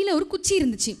 அவங்க கையில் ஒரு குச்சி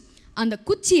இருந்துச்சு. அந்த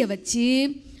குச்சியை வச்சு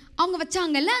அவங்க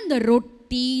வச்சாங்கல்ல அந்த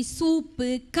ரொட்டி சூப்பு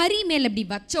கறி மேலே அப்படி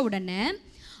வச்ச உடனே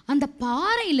அந்த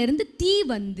பாறையிலேருந்து தீ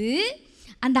வந்து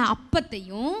அந்த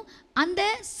அப்பத்தையும் அந்த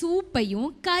சூப்பையும்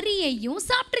கறியையும்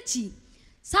சாப்பிட்டுருச்சு.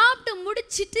 சாப்பிட்டு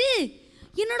முடிச்சிட்டு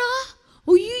என்னடா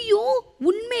ஐயோ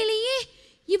உண்மையிலேயே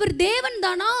இவர் தேவன்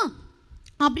தானா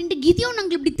அப்படின்ட்டு கிதியோன்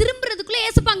அங்கிள் இப்படி திரும்புறதுக்குள்ளே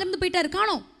ஏசப்பா அங்கேருந்து போயிட்டாரு,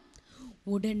 காணோம்.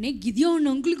 உடனே கிதியோன்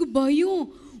அங்கிளுக்கு பயம்.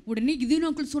 உடனே கிதியோன்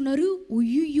அங்கிள் சொன்னார்,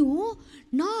 ஐயோ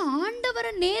நான்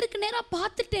ஆண்டவரை நேருக்கு நேராக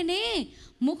பார்த்துட்டேனே,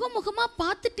 முகமுகமாக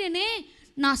பார்த்துட்டேனே,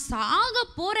 நான் சாக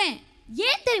போகிறேன்.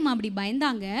 ஏன் தெரியுமா அப்படி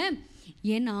பயந்தாங்க?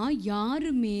 ஏன்னா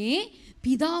யாருமே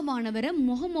பிதாவானவரை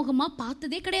முகமுகமாக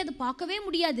பார்த்ததே கிடையாது, பார்க்கவே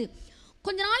முடியாது.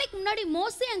 கொஞ்ச நாளைக்கு முன்னாடி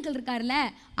மோசே அங்கிள் இருக்கார்ல,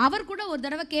 அவர் கூட ஒரு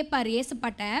தடவை கேட்பார்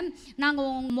ஏசப்பாட்ட, நாங்கள்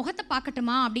உங்கள் முகத்தை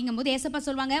பார்க்கட்டுமா அப்படிங்கும்போது ஏசப்பா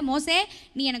சொல்லுவாங்க, மோசே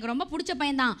நீ எனக்கு ரொம்ப பிடிச்ச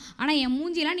பையன்தான், ஆனால் என்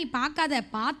மூஞ்சிலாம் நீ பார்க்காத,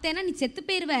 பார்த்தேன்னா நீ செத்து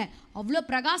போயிடுவ, அவ்வளோ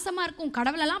பிரகாசமாக இருக்கும்,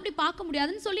 கடவுளெல்லாம் அப்படி பார்க்க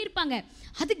முடியாதுன்னு சொல்லியிருப்பாங்க.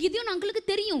 அது கிதியோன் அங்கிளுக்கு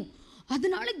தெரியும்.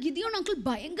 அதனால கிதியோன் அங்கிள்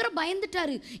பயங்கர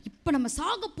பயந்துட்டாரு, இப்போ நம்ம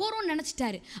சாக போகிறோம்னு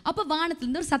நினச்சிட்டாரு. அப்போ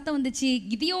வானத்துலேருந்து ஒரு சத்தம் வந்துச்சு,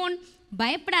 கிதியோன்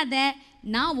பயப்படாத,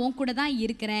 நான் உன் கூட தான்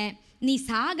இருக்கிறேன், நீ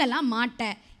சாகலாம்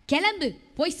மாட்ட, கிளம்பு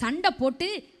போய் சண்டை போட்டு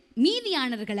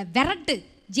மீதியானவர்களை விரட்டு,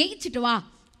 ஜெயிச்சுட்டு வா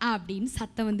அப்படின்னு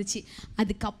சத்தம் வந்துச்சு.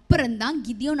 அதுக்கப்புறம்தான்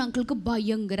கிதியோன் அங்கிளுக்கு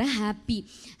பயங்கர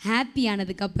ஹாப்பி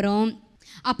ஆனதுக்கப்புறம்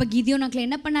அப்போ கிதியோன் அங்கிள்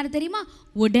என்ன பண்ணாரு தெரியுமா,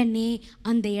 உடனே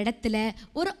அந்த இடத்துல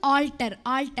ஒரு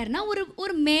ஆல்டர்னா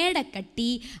ஒரு மேடை கட்டி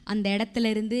அந்த இடத்துல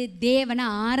இருந்து தேவனை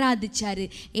ஆராதிச்சாரு,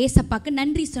 ஏசப்பாக்கு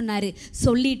நன்றி சொன்னார்.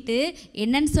 சொல்லிட்டு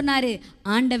என்னன்னு சொன்னார்,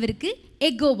 ஆண்டவருக்கு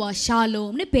எகோவா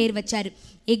ஷாலோம்னு பேர் வச்சார்.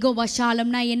 எகோவா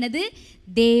ஷாலோம்னா என்னது,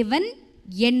 தேவன்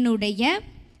என்னுடைய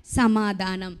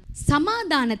சமாதானம்,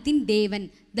 சமாதானத்தின் தேவன்,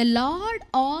 த லார்ட்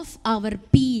ஆஃப் அவர்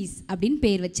பீஸ் அப்படின்னு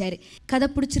பேர் வச்சார். கதை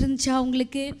பிடிச்சிருந்துச்சா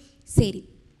உங்களுக்கு? சரி,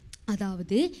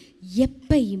 அதாவது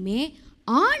எப்பயுமே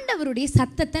ஆண்டவருடைய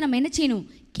சத்தத்தை நம்ம என்ன செய்யணும்,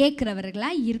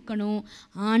 கேட்குறவர்களாக இருக்கணும்.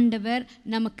 ஆண்டவர்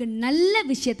நமக்கு நல்ல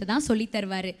விஷயத்தை தான் சொல்லி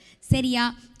தருவார், சரியா?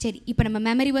 சரி, இப்போ நம்ம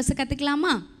மெமரி வேர்ஸை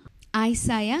கற்றுக்கலாமா?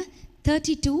 ஐசாயா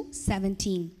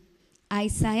 32:17,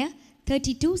 ஐசாயா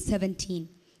 32:17,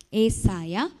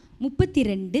 ஏசாயா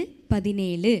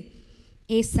 32:17,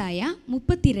 ஏசாயா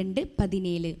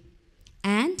 32:17.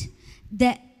 And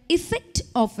the effect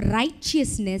of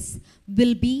righteousness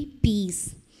will be peace,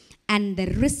 and the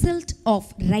result of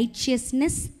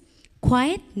righteousness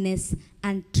quietness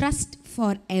and trust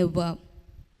forever.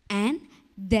 And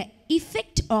the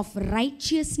effect of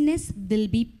righteousness will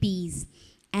be peace,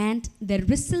 and the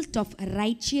result of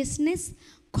righteousness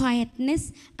quietness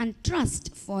and trust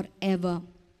forever.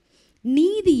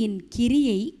 நீதியின்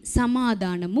கிரியை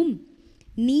சமாதானமும்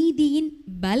நீதியின்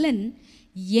பலன்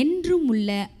என்றும் உள்ள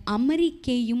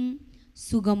அமெரிக்கையும்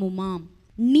சுகமுமாம்.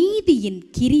 நீதியின்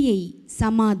கிரியை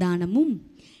சமாதானமும்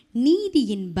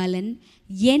நீதியின் பலன்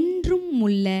என்றும்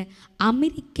உள்ள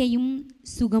அமெரிக்கையும்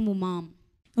சுகமுமாம்.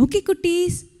 ஓகே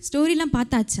குட்டீஸ், ஸ்டோரிலாம்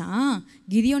பார்த்தாச்சா?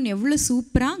 கிதியோன் எவ்வளோ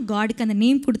சூப்பராக காடுக்கு அந்த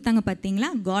நேம் கொடுத்தாங்க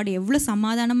பார்த்தீங்களா? காட் எவ்வளோ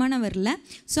சமாதானமானவரில்.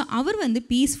 ஸோ அவர் வந்து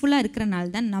பீஸ்ஃபுல்லாக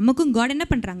இருக்கிறனால தான் நமக்கும் காட் என்ன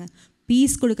பண்ணுறாங்க,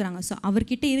 பீஸ் கொடுக்குறாங்க. ஸோ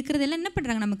அவர்கிட்ட இருக்கிறதெல்லாம் என்ன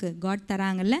பண்ணுறாங்க, நமக்கு காட்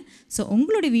தராங்கல்ல. ஸோ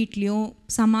உங்களோட வீட்லேயும்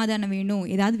சமாதானம் வேணும்,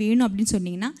 ஏதாவது வேணும் அப்படின்னு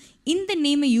சொன்னீங்கன்னா இந்த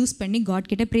நேமை யூஸ் பண்ணி காட்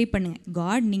கிட்ட ப்ரே பண்ணுங்கள்.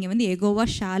 காட் நீங்கள் வந்து எகோவா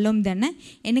ஷாலோம் தானே,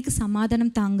 எனக்கு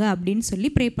சமாதானம் தாங்க அப்படின்னு சொல்லி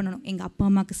ப்ரே பண்ணணும். எங்கள் அப்பா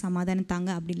அம்மாவுக்கு சமாதானம் தாங்க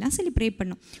அப்படின்லாம் சொல்லி ப்ரே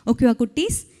பண்ணணும். ஓகேவா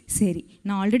குட்டீஸ்? சரி,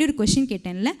 நான் ஆல்ரெடி ஒரு கொஷின்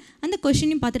கேட்டேன்ல, அந்த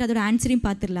கொஷினையும் பார்த்துட்டு அதோட ஆன்சரையும்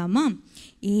பார்த்துடலாமா?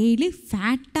 7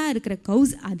 ஃபேட்டாக இருக்கிற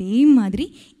கவுஸ், அதே மாதிரி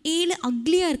 7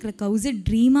 அக்லியாக இருக்கிற கவுஸை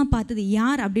ட்ரீமாக பார்த்தது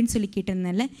யார் அப்படின்னு சொல்லி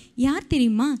கேட்டிருந்தேன்ல, யார்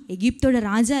தெரியுமா? எகிப்தோட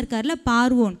ராஜா இருக்கார்ல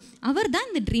பார்வோன், அவர் தான்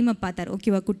இந்த ட்ரீமை பார்த்தார்.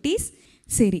 ஓகேவா குட்டீஸ்?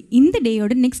 சரி, இந்த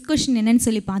டேயோட நெக்ஸ்ட் கொஷின் என்னன்னு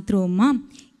சொல்லி பார்த்துருவோமா?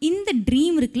 இந்த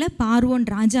ட்ரீம் இருக்குல்ல, பார்வோன்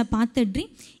ராஜா பார்த்த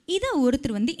ட்ரீம், இதை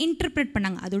ஒருத்தர் வந்து இன்டர்பிரேட்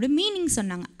பண்ணாங்க, அதோட மீனிங்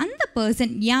சொன்னாங்க. அந்த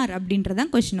பர்சன் யார்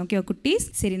அப்படின்றதான் கொஷின். ஓகேவா குட்டீஸ்?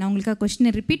 சரி, நான் உங்களுக்கு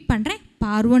கொஷினை ரிப்பீட் பண்ணுறேன்.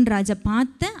 பார்வோன் ராஜா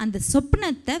பார்த்த அந்த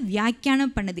சொப்னத்தை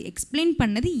வியாக்கியானம் பண்ணது, எக்ஸ்பிளைன்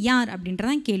பண்ணது யார்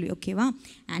அப்படின்றதான் கேள்வி. ஓகேவா?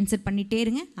 ஆன்சர் பண்ணிகிட்டே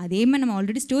இருங்க. அதே மாதிரி நம்ம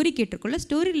ஆல்ரெடி ஸ்டோரி கேட்டிருக்கோம்ல,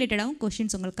 ஸ்டோரி ரிலேட்டடாகவும்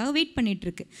கொஷின்ஸ் உங்களுக்காக வெயிட்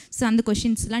பண்ணிகிட்ருக்கு. ஸோ அந்த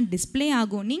கொஷின்ஸ்லாம் டிஸ்பிளே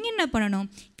ஆகும். நீங்கள் என்ன பண்ணணும்,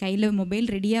 கையில்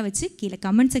மொபைல் ரெடியாக வச்சு கீழே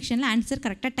கமெண்ட் செக்ஷனில் ஆன்சர்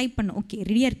கரெக்டாக டைப் பண்ணணும். ஓகே,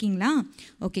 ரெடியாக இருக்கீங்களா?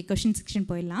 ஓகே, கொஷின் செக்ஷன்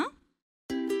போயிடலாம்.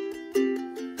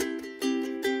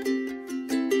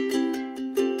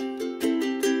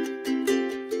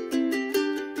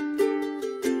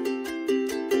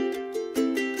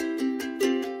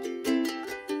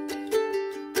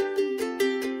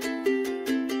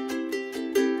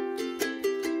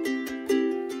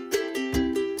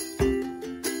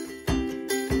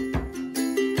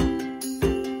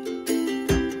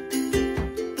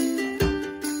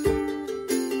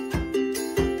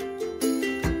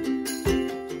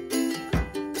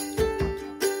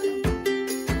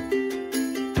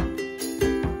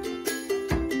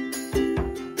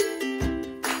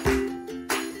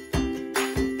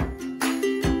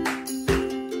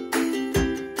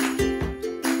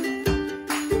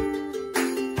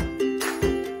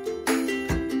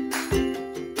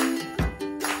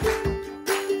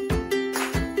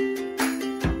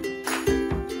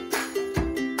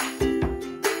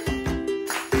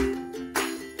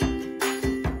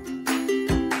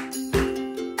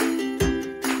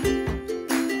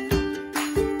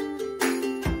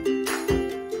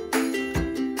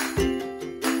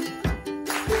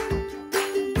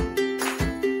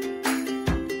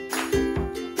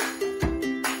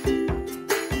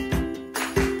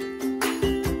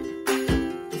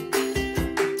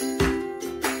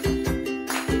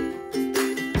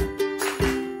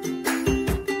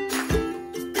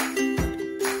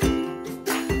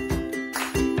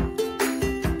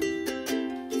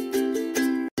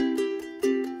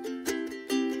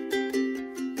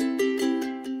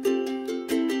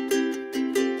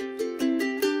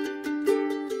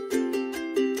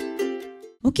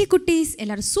 ஓகே குட்டீஸ்,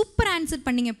 எல்லாரும் சூப்பர் ஆன்சர்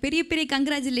பண்ணீங்க. பெரிய பெரிய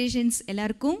கங்க்ராச்சுலேஷன்ஸ்.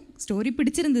 எல்லாருக்கும் ஸ்டோரி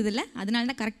பிடிச்சிருந்ததில்ல, அதனால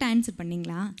தான் கரெக்டாக ஆன்சர்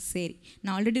பண்ணிங்களா? சரி,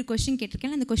 நான் ஆல்ரெடி ஒரு கொஸ்டின்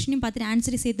கேட்டிருக்கேன், அந்த கொஸ்டினையும் பார்த்துட்டு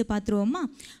ஆன்சரையும் சேர்த்து பார்த்துருவோமா?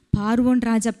 பார்வோன்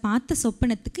ராஜா பார்த்த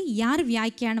சொப்பனத்துக்கு யார்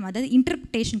வியாக்கியானம், அதாவது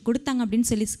இன்டர்பிரிட்டேஷன் கொடுத்தாங்க அப்படின்னு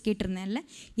சொல்லி கேட்டிருந்தேன்ல,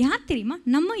 யார் தெரியுமா?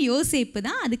 நம்ம யோசேப்பு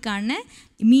தான் அதுக்கான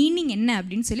மீனிங் என்ன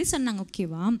அப்படின்னு சொல்லி சொன்னாங்க.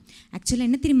 ஓகேவா? ஆக்சுவலாக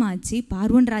என்ன தெரியுமா ஆச்சு?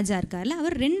 பார்வோன் ராஜா இருக்கார்ல,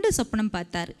 அவர் 2 சொப்பனம்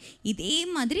பார்த்தார். இதே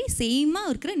மாதிரி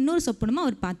சேமாக இருக்கிற இன்னொரு சொப்பனமாக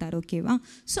அவர் பார்த்தார். ஓகேவா?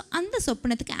 ஸோ அந்த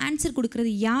சொப்பனத்துக்கு ஆன்சர்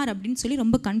கொடுக்குறது யார் அப்படின்னு சொல்லி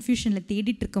ரொம்ப கன்ஃபியூஷனில்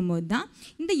தேடிட்டு இருக்கும்போது தான்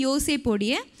இந்த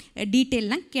யோசேப்போடைய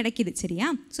டீட்டெயிலெலாம் கிடைக்கிது. சரியா?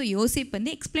 ஸோ யோசேப்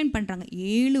வந்து எக்ஸ்பிளைன் பண்ணுறாங்க,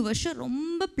 7 வருஷம்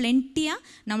ரொம்ப பிளென்ட்டியாக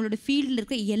நம்மளோட ஃபீல்டில்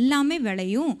இருக்கிற எல்லாமே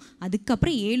விளையும்,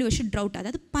 அதுக்கப்புறம் 7 வருஷம் ட்ரவுட்,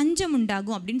 அதாவது பஞ்சம்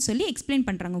உண்டாகும் அப்படின்னு சொல்லி எக்ஸ்பிளைன்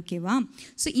பண்ணுறாங்க. ஓகேவா?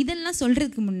 ஸோ இதெல்லாம் சொல்கிறதுக்கு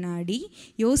முன்னாடி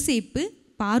யோசேப்பு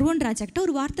பார்வோன் ராஜா கிட்ட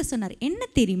ஒரு வார்த்தை சொன்னார். என்ன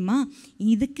தெரியுமா?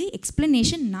 இதுக்கு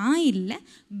எக்ஸ்பிளனேஷன் நான் இல்லை,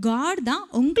 காட் தான்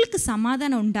உங்களுக்கு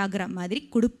சமாதானம் உண்டாகிற மாதிரி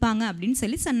கொடுப்பாங்க அப்படின்னு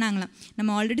சொல்லி சொன்னாங்களாம்.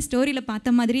 நம்ம ஆல்ரெடி ஸ்டோரியில்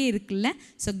பார்த்த மாதிரியே இருக்குல்ல.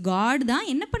 ஸோ காட் தான்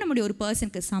என்ன பண்ண முடியும்? ஒரு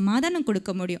பர்சனுக்கு சமாதானம்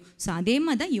கொடுக்க முடியும். ஸோ அதே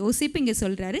மாதிரி தான் யோசேப்பு இங்கே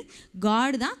சொல்கிறாரு,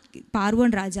 காட் தான்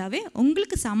பார்வோன் ராஜாவே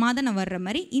உங்களுக்கு சமாதானம் வர்ற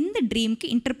மாதிரி இந்த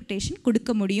ட்ரீமுக்கு இன்டர்பிரிட்டேஷன்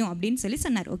கொடுக்க முடியும் அப்படின்னு சொல்லி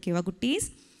சொன்னார். ஓகேவா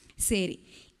குட்டீஸ்? சரி,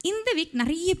 இந்த வீக்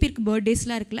நிறைய பேருக்கு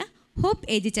பர்த்டேஸ்லாம் இருக்குல்ல. Hope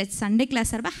AG search Sunday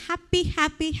class சார்பாக ஹாப்பி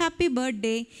ஹாப்பி ஹாப்பி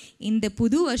பர்த்டே. இந்த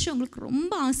புது வருஷம் உங்களுக்கு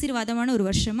ரொம்ப ஆசீர்வாதமான ஒரு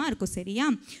வருஷமாக இருக்கும். சரியா?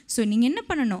 ஸோ நீங்கள் என்ன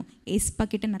பண்ணணும்? எஸ்பா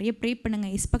கிட்ட நிறைய ப்ரே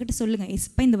பண்ணுங்கள். எஸ்பா கிட்ட சொல்லுங்கள்,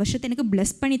 எஸ்பா இந்த வருஷத்தை எனக்கு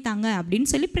ப்ளஸ் பண்ணித்தாங்க அப்படின்னு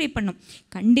சொல்லி ப்ரே பண்ணும்.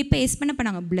 கண்டிப்பாக எஸ் பண்ண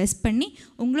பண்ணாங்க, ப்ளஸ் பண்ணி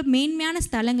உங்களை மேன்மையான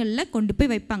ஸ்தலங்களில் கொண்டு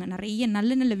போய் வைப்பாங்க. நிறைய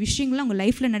நல்ல நல்ல விஷயங்கள்லாம் உங்கள்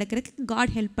லைஃப்பில் நடக்கிறதுக்கு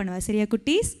காட் ஹெல்ப் பண்ணுவார். சரியா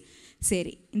குட்டீஸ்?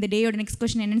 சரி, இந்த டேயோட நெக்ஸ்ட்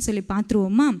கொஸ்டின் என்னன்னு சொல்லி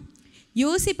பார்த்துருவோமா?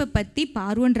 யோசேப்பை பற்றி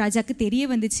பார்வோன் ராஜாவுக்கு தெரிய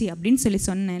வந்துச்சு அப்படின்னு சொல்லி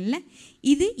சொன்னேன்ல,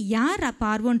 இது யார்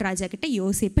பார்வோன் ராஜா கிட்ட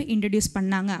யோசேப்பை இன்ட்ரடியூஸ்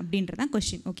பண்ணாங்க அப்படின்றதான்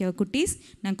கொஸ்டின். ஓகேவா குட்டீஸ்?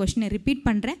 நான் கொஸ்டினை ரிப்பீட்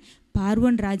பண்ணுறேன்.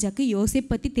 பார்வோன் ராஜாவுக்கு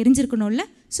யோசேப் பற்றி தெரிஞ்சிருக்கணும்ல,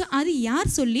 ஸோ அது யார்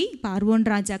சொல்லி பார்வோன்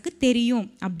ராஜாவுக்கு தெரியும்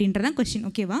அப்படின்றதான் கொஸ்டின்.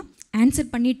 ஓகேவா? ஆன்சர்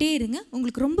பண்ணிகிட்டே இருங்க.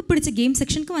 உங்களுக்கு ரொம்ப பிடிச்ச கேம்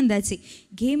செக்ஷனுக்கு வந்தாச்சு.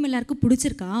 கேம் எல்லாருக்கும்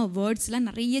பிடிச்சிருக்கா? வேர்ட்ஸ்லாம்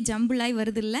நிறைய ஜம்பிளாகி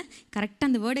வருது இல்லை? கரெக்டாக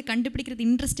அந்த வேர்டை கண்டுபிடிக்கிறது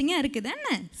இன்ட்ரெஸ்டிங்காக இருக்குது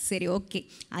தானே? சரி, ஓகே.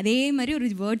 அதே மாதிரி ஒரு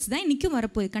வேர்ட்ஸ் தான் இன்றைக்கும்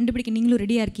வரப்போகுது. கண்டுபிடிக்க நீங்களும்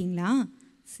ரெடியாக இருக்கீங்களா?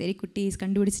 சரி குட்டீஸ்,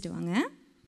 கண்டுபிடிச்சிட்டு வாங்க.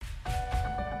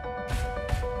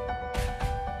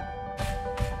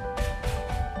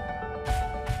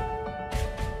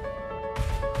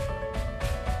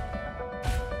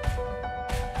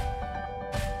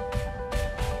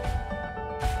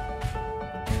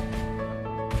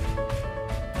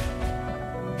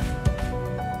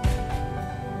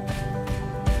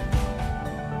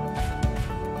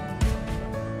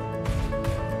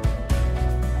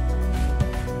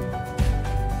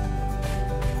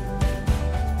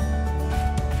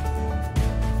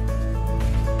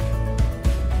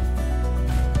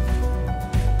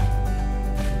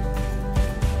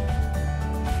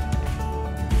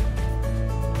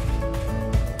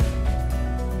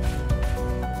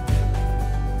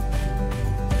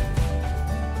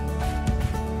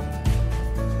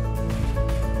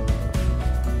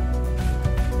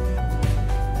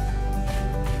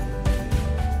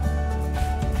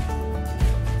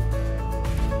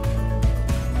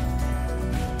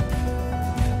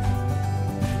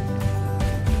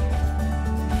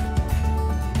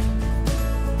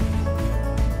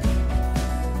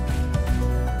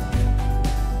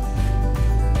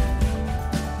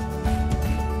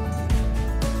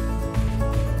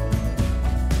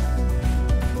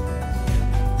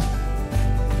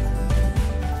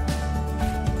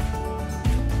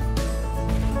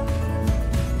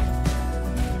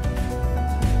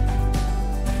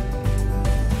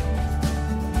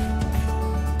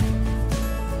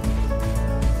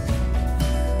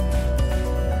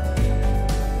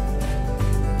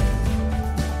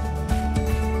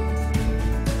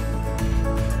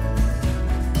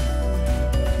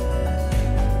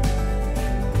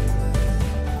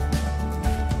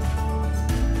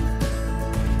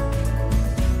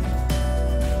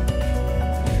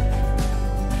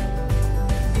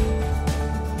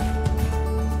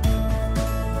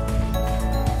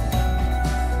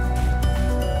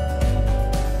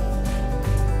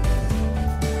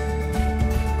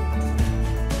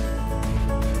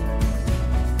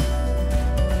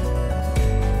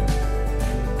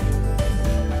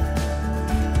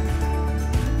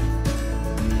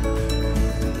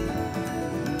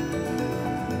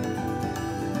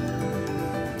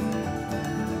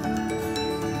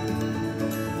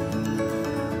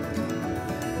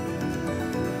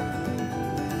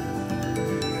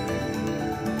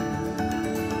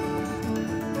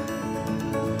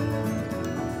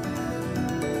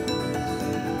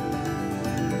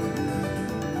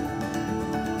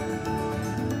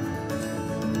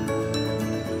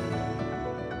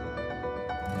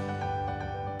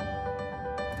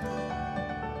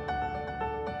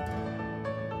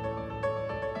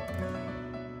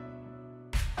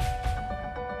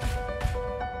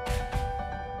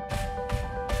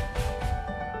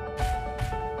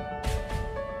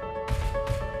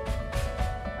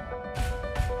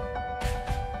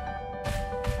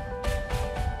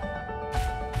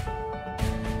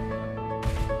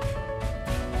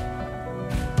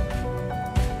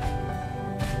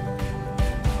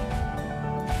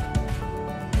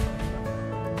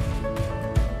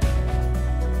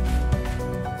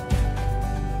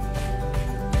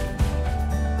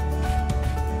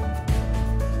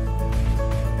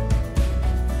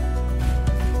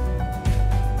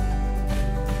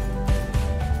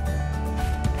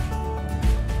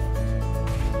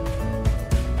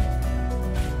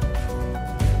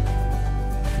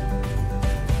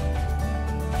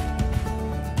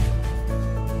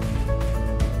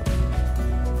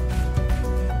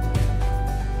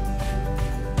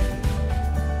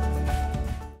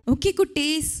 ஓகே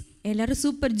குட்டீஸ், எல்லோரும்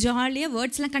சூப்பர் ஜாலியாக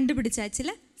வேர்ட்ஸ்லாம்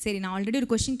கண்டுபிடிச்சாச்சுல. சரி, நான் ஆல்ரெடி ஒரு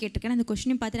கொஸ்டின் கேட்டிருக்கேன். அந்த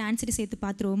கொஸ்டினையும் பார்த்துட்டு ஆன்சரை சேர்த்து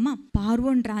பார்த்துருவோமா?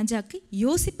 பார்வோன் ராஜாக்கு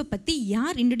யோசிப்பை பற்றி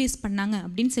யார் இன்ட்ரடியூஸ் பண்ணாங்க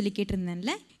அப்படின்னு சொல்லி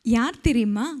கேட்டிருந்தேன்ல. யார்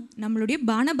தெரியுமா? நம்மளுடைய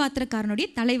பானபாத்திரக்காரனுடைய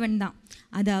தலைவன் தான்,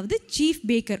 அதாவது சீஃப்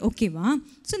பேக்கர். ஓகேவா?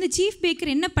 ஸோ இந்த சீஃப்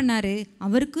பேக்கர் என்ன பண்ணார்?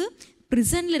 அவருக்கு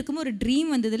ப்ரிசனில் இருக்கும்போது ஒரு ட்ரீம்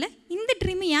வந்ததில் இந்த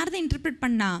ட்ரீமை யார் தான் இன்டர்பிரேட்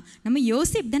பண்ணா? நம்ம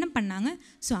யோசேப் தானே பண்ணாங்க.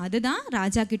 ஸோ அதுதான்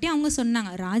ராஜாக்கிட்டே அவங்க சொன்னாங்க.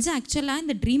 ராஜா ஆக்சுவலாக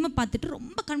இந்த ட்ரீமை பார்த்துட்டு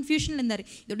ரொம்ப கன்ஃபியூஷனில் இருந்தார்.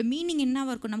 இதோட மீனிங்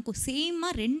என்னவாக இருக்கும், நமக்கு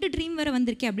சேமாக 2 ட்ரீம் வேறு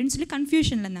வந்திருக்கே அப்படின்னு சொல்லி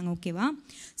கன்ஃபியூஷனில் இருந்தாங்க. ஓகேவா?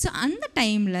 ஸோ அந்த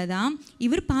டைமில் தான்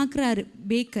இவர் பார்க்குறாரு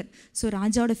பேக்கர். ஸோ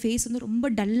ராஜாவோட ஃபேஸ் வந்து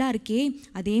ரொம்ப டல்லாக இருக்கே,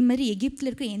 அதே மாதிரி எகிப்தில்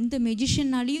இருக்கிற எந்த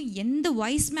மெஜிஷியனாலையும் எந்த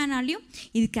வாய்ஸ் மேனாலையும்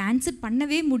இதுக்கு ஆன்சர்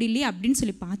பண்ணவே முடியலையே அப்படின்னு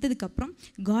சொல்லி பார்த்ததுக்கப்புறம்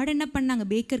காட் என்ன பண்ணாங்க?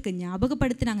 பேக்கருக்கு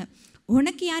ஞாபகப்படுத்துனாங்க,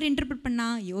 உனக்கு யார் இன்டர்பிரட் பண்ணா?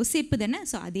 யோசேப்பு தானே.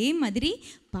 ஸோ அதே மாதிரி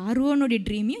பார்வோனுடைய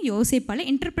ட்ரீமையும் யோசேப்பால்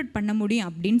இன்டர்பிரட் பண்ண முடியும்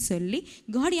அப்படின்னு சொல்லி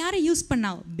காட் யாரை யூஸ்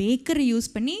பண்ணா? பேக்கரை யூஸ்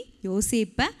பண்ணி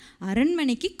யோசேப்பை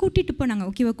அரண்மனைக்கு கூட்டிகிட்டு போனாங்க.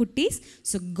 ஓகேவா குட்டீஸ்?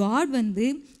 ஸோ காட் வந்து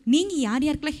நீங்கள் யார்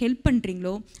யாருக்கெல்லாம் ஹெல்ப்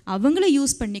பண்ணுறீங்களோ அவங்கள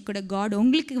யூஸ் பண்ணி கூட காட்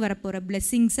உங்களுக்கு வரப்போகிற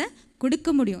பிளெஸ்ஸிங்ஸை கொடுக்க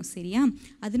முடியும். சரியா?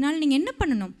 அதனால நீங்கள் என்ன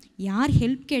பண்ணணும்? யார்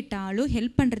ஹெல்ப் கேட்டாலும்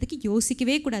ஹெல்ப் பண்ணுறதுக்கு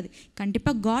யோசிக்கவே கூடாது.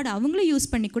 கண்டிப்பாக காட் அவங்கள யூஸ்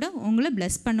பண்ணி கூட உங்களை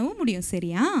பிளஸ் பண்ணவும் முடியும்.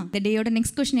 சரியா? இந்த டேயோட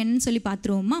நெக்ஸ்ட் கொஸ்டின் என்னன்னு சொல்லி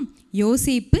பார்த்துருவோமா?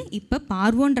 யோசேப்பு இப்போ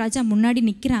பார்வோன் ராஜா முன்னாடி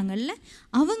நிற்கிறாங்கல்ல,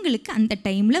 அவங்களுக்கு அந்த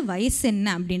டைமில் வயசு என்ன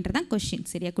அப்படின்றதான் கொஸ்டின்.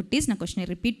 சரியா குட்டீஸ்? நான் கொஸ்டினை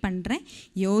ரிப்பீட் பண்ணுறேன்.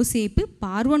 யோசேப்பு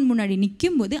பார்வோன் முன்னாடி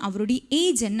நிற்கும் போது அவருடைய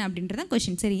ஏஜ் என்ன அப்படின்றதான்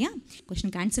கொஸ்டின். சரியா?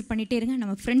 கொஸ்டினுக்கு ஆன்சர் பண்ணிகிட்டே இருங்க.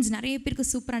 நம்ம ஃப்ரெண்ட்ஸ் நிறைய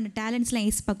பேருக்கு சூப்பரான டேலண்ட்ஸ்லாம்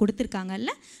ஏசப்பா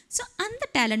கொடுத்துருக்காங்கல்ல. ஸோ அந்த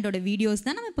டேலண்டோட வீடியோஸ்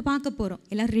தான் நம்ம இப்போ பார்க்க போகிறோம்.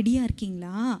 எல்லோரும் ரெடியாக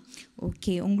இருக்கீங்களா?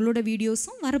 ஓகே, உங்களோட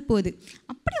வீடியோஸும் வரப்போகுது.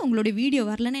 அப்படி உங்களோட வீடியோ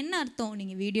வரலன்னு என்ன அர்த்தம்?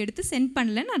 நீங்கள் வீடியோ எடுத்து சென்ட்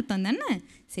பண்ணலன்னு அர்த்தம் தானே?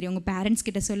 சரி, உங்கள் பேரண்ட்ஸ்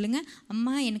கிட்ட சொல்லுங்கள்,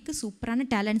 அம்மா எனக்கு சூப்பரான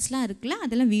டேலண்ட்ஸ்லாம் இருக்குல்ல,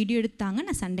 அதெல்லாம் வீடியோ எடுத்தாங்க,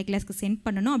 நான் சண்டே கிளாஸ்க்கு சென்ட்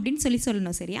பண்ணணும் அப்படின்னு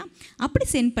சொல்லணும். சரியா? அப்படி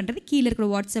சென்ட் பண்ணுறது கீழே இருக்கிற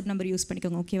வாட்ஸ்அப் நம்பர் யூஸ்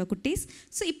பண்ணிக்கோங்க. ஓகேவா குட்டீஸ்?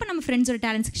 ஸோ இப்போ நம்ம ஃப்ரெண்ட்ஸோட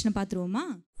டேலண்ட் செக்ஷனை பார்த்துருவோமா?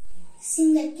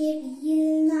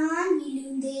 சிங்கக்கேவியில் நான்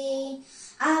விழுந்தேன்,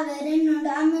 அவர் என்னோடு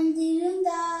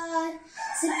அமர்ந்திருந்தார்.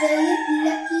 சித்தையில்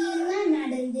விளக்கில் நான்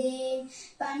நடந்தேன்,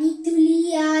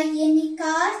 பனித்துளியாய் என்னை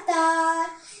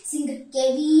காத்தார்.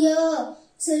 சிங்கக்கேவியோ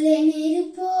சொல்ல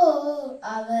நெருப்போ,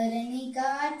 அவர் என்னை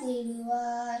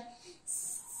காத்திடுவார்.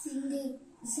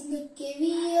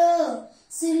 சிங்கக்கேவியோ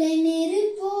சொல்ல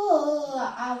நெருப்போ,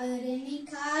 அவர் என்னை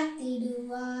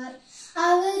காத்திடுவார்.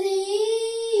 அவரே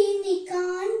என்னை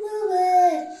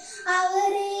காண்பவர்,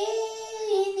 அவரே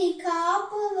என்னை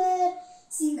காப்பவர்.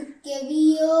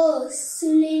 சிங்கக்கேவியோ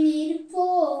சொல்ல நெருப்போ,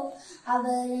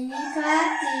 அவர் என்னை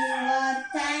காத்திடுவார்.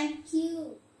 Thank you.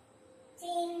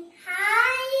 Sing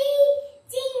high,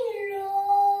 sing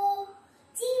low,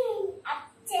 sing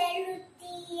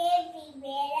absolutely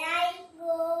everywhere I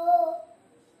go.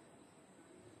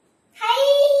 I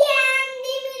am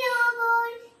the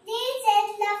Lord, this is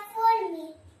love for me.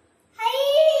 I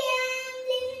am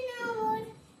the Lord,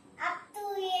 up to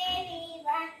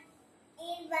everyone.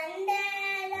 It wonder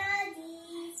of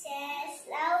Jesus'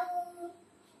 love.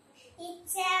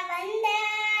 It's a wonder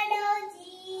of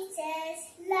Jesus'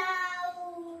 love.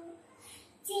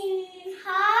 Sing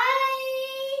high,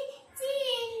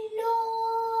 sing low,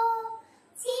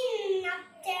 sing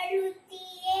absolutely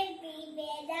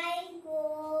everywhere I go.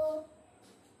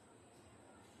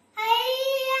 I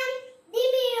am the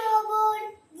Lord,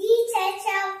 Jesus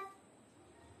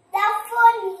love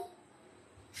for me.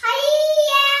 I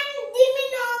am the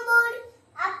Lord,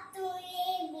 up to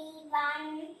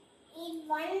everyone. It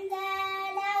wonder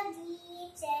of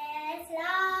Jesus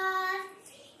love.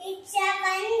 It's a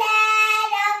wonder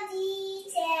of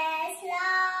Jesus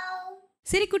love.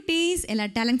 சரி குட்டீஸ், எல்லா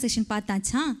talent session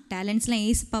பார்த்தாச்சா? டேலண்ட்ஸ்லாம்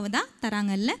ஏசப்பாவை தான்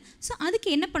தராங்கல்ல. So அதுக்கு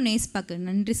என்ன பண்ணணும்? ஏசப்பாக்கு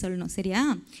நன்றி சொல்லணும். சரியா?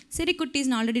 சரி குட்டீஸ்,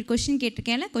 நான் ஆல்ரெடி கொஸ்டின்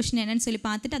கேட்டிருக்கேன்ல, கொஸ்டின் என்னன்னு சொல்லி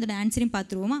பார்த்துட்டு அதோட ஆன்சரையும்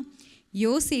பார்த்துருவோமா?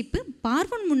 யோசேப்பு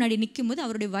பார்வோன் முன்னாடி நிற்கும் போது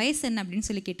அவருடைய வயசு என்ன அப்படின்னு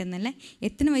சொல்லி கேட்டிருந்தேன்ல.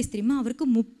 எத்தனை வயசு தெரியுமா? அவருக்கு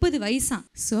 30 வயசாம்.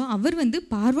 ஸோ அவர் வந்து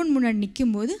பார்வோன் முன்னாடி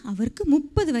நிற்கும் போது அவருக்கு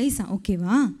 30 வயசாம்.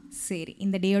 ஓகேவா? சரி,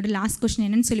 இந்த டேயோட லாஸ்ட் கொஸ்டின்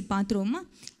என்னன்னு சொல்லி பார்த்துருவோமா?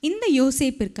 இந்த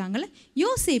யோசேப்பு இருக்காங்கள்ல,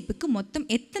 யோசேப்புக்கு மொத்தம்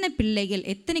எத்தனை பிள்ளைகள்,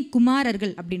 எத்தனை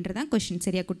குமாரர்கள் அப்படின்றதான் கொஸ்டின்.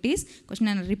 சரியா குட்டீஸ்? கொஸ்டின்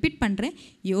நான் ரிப்பீட் பண்ணுறேன்.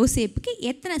 யோசேப்புக்கு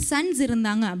எத்தனை சன்ஸ்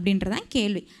இருந்தாங்க அப்படின்றதான்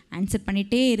கேள்வி. ஆன்சர்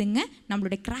பண்ணிகிட்டே இருங்க.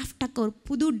 நம்மளுடைய கிராஃப்டாக்க ஒரு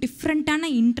புது டிஃப்ரெண்ட்டான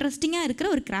இன்ட்ரெஸ்டிங்காக இருக்கிற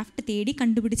ஒரு கிராஃப்ட்டை தேடி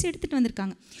கண்டுபிடிச்சி எடுத்துகிட்டு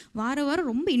வந்திருக்காங்க. வாரம்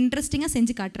ரொம்ப இன்ட்ரெஸ்டிங்காக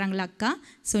செஞ்சு காட்டுறாங்களா அக்கா?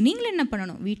 ஸோ நீங்களும் என்ன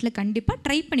பண்ணணும்? வீட்டில் கண்டிப்பாக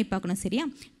ட்ரை பண்ணி பார்க்கணும். சரியா?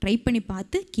 ட்ரை பண்ணி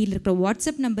பார்த்து கீழே இருக்கிற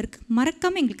வாட்ஸ்அப் நம்பருக்கு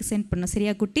மறக்காமல் எங்களுக்கு எனக்கு சென்ட் பண்ணணும்.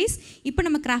 சரியா குட்டீஸ்? இப்போ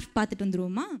நம்ம கிராஃப்ட் பார்த்துட்டு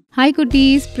வந்துருவோமா? ஹாய்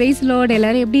குட்டீஸ், ப்ரைஸ் லார்ட்.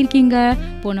 எல்லாரும் எப்படி இருக்கீங்க?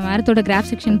 போன வாரத்தோட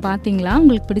கிராஃப்ட் செக்ஷன் பார்த்தீங்களா?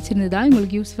 உங்களுக்கு பிடிச்சிருந்ததா?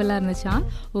 உங்களுக்கு யூஸ்ஃபுல்லாக இருந்துச்சா?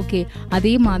 ஓகே,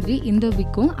 அதே மாதிரி இந்த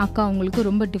வீக்கும் அக்கா உங்களுக்கு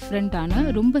ரொம்ப டிஃப்ரெண்ட்டான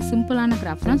ரொம்ப சிம்பிளான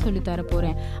கிராஃப்ட் தான் சொல்லித்தர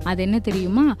போகிறேன். அது என்ன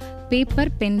தெரியுமா?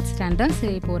 பேப்பர் பென் ஸ்டாண்ட் தான்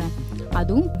செய்ய போகிறேன்.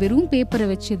 அதுவும் வெறும் பேப்பரை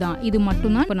வச்சு தான். இது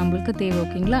மட்டும்தான் இப்போ நம்மளுக்கு தேவை.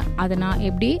 ஓகேங்களா? அதை நான்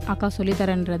எப்படி அக்கா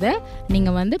சொல்லித்தரேன்றதை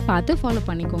நீங்கள் வந்து பார்த்து ஃபாலோ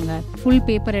பண்ணிக்கோங்க. ஃபுல்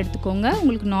பேப்பர் எடுத்துக்கோங்க.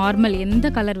 உங்களுக்கு நார்மல் எந்த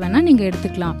கலர் வேணால் நீங்கள்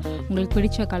எடுத்துக்கலாம். உங்களுக்கு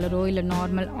பிடிச்ச கலரோ இல்லை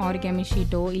நார்மல் ஆரிகாமி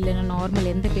ஷீட்டோ இல்லைன்னா நார்மல்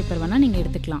எந்த பேப்பர் வேணால் நீங்கள்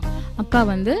எடுத்துக்கலாம். அக்கா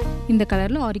வந்து இந்த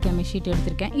கலரில் ஆரிகாமி ஷீட்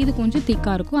எடுத்திருக்கேன். இது கொஞ்சம்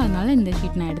திக்காக இருக்கும், அதனால் இந்த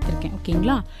ஷீட் நான் எடுத்திருக்கேன்.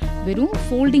 ஓகேங்களா? வெறும்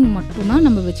ஃபோல்டிங் மட்டும்தான்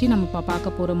நம்ம வச்சு நம்ம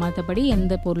பார்க்க போகிறோம். மற்றபடி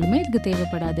எந்த பொருளுமே இதுக்கு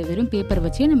தேவைப்படாது. வெறும் பேப்பர்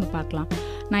வச்சே நம்ம பார்க்கலாம்.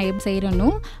 நான் எப்படி செய்கிறேனோ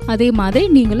அதே மாதிரி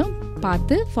நீங்களும்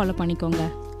பார்த்து ஃபாலோ பண்ணிக்கோங்க.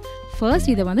 ஃபர்ஸ்ட்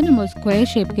இதை வந்து நம்ம ஸ்கொயர்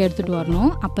ஷேப்க்கு எடுத்துகிட்டு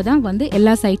வரணும். அப்போ தான் வந்து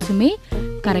எல்லா சைட்ஸுமே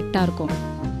கரெக்டாக இருக்கும்.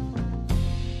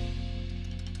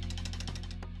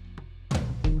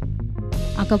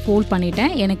 அக்கா ஃபோல்ட்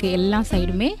பண்ணிட்டேன். எனக்கு எல்லா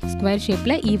சைடுமே ஸ்கொயர்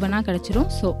ஷேப்பில் ஈவனாக கிடச்சிரும்.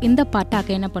 ஸோ இந்த பார்ட்டை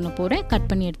அக்கா என்ன பண்ண போகிறேன்? கட்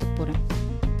பண்ணி எடுத்துக்க போகிறேன்.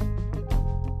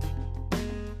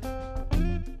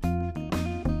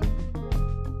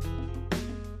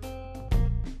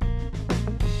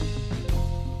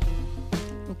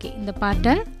 ஓகே, இந்த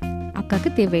பார்ட்டை அக்காவுக்கு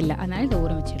தேவையில்லை, அதனால் இதை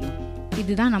ஊற வச்சிடலாம்.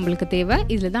 இதுதான் நம்மளுக்கு தேவை.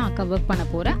 இதில் தான் அக்கா ஒர்க் பண்ண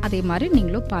போகிறேன். அதே மாதிரி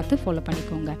நீங்களும் பார்த்து ஃபாலோ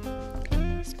பண்ணிக்கோங்க.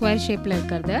 ஸ்கொயர் ஷேப்பில்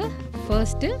இருக்கிறத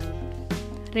ஃபர்ஸ்ட்டு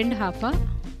 2 ஹாஃபாக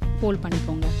ஃபோல்ட்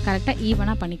பண்ணிக்கோங்க. கரெக்டாக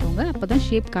ஈவனாக பண்ணிக்கோங்க. அப்போ தான்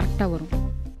ஷேப் கரெக்டாக வரும்.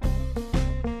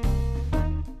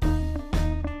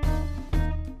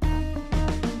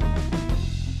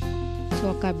 ஸோ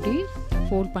அக்கா அப்படி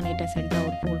ஃபோல்ட் பண்ணிட்டேன். சென்டராக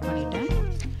ஒரு ஃபோல்ட் பண்ணிட்டேன்.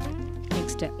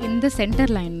 நெக்ஸ்ட்டு இந்த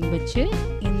சென்டர் லைன் வச்சு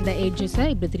இந்த எட்ஜஸை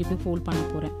இப்படி திருப்பி ஃபோல்ட் பண்ண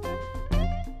போகிறேன்.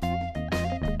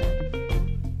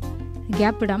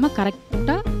 கேப் விடாமல்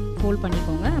கரெக்டாக ஃபோல்ட்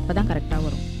பண்ணிக்கோங்க. அப்போ தான் கரெக்டாக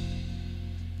வரும்.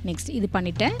 நெக்ஸ்ட் இது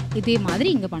பண்ணிவிட்டேன். இதே மாதிரி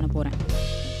இங்கே பண்ண போகிறேன்.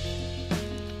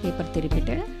 பேப்பர்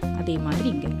திருப்பிட்டு அதே மாதிரி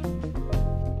இங்கே.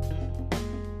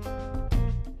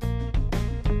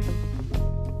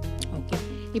 ஓகே,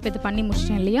 இப்போ இது பண்ணி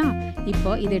முடிச்சிட்டேன் இல்லையா? இப்போ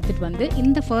இதை எடுத்துகிட்டு வந்து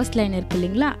இந்த ஃபர்ஸ்ட் லைன் இருக்குது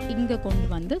இல்லைங்களா, இங்கே கொண்டு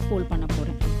வந்து ஃபோல்ட் பண்ண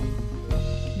போகிறேன்.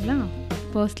 ஓகேங்களா?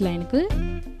 ஃபர்ஸ்ட் லைனுக்கு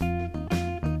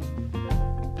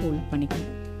ஃபோல்ட்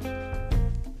பண்ணிக்கணும்.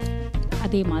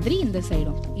 அதே மாதிரி இந்த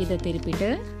சைடும் இதை திருப்பிட்டு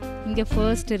இங்கே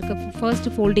ஃபர்ஸ்ட்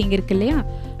ஃபோல்டிங் இருக்கு இல்லையா,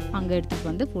 அங்கே எடுத்துகிட்டு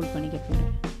வந்து ஃபோல்ட் பண்ணிக்க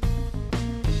போகிறேன்.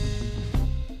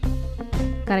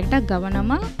 கரெக்டாக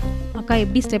கவனமாக அக்கா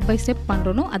எப்படி ஸ்டெப் பை ஸ்டெப்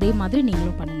பண்ணுறனோ அதே மாதிரி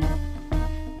நீங்களும் பண்ணுங்க.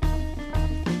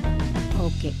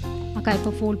 ஓகே, அக்கா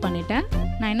இப்போ ஃபோல்ட் பண்ணிட்டேன்.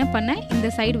 நான் என்ன பண்ணேன்? இந்த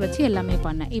சைடு வச்சு எல்லாமே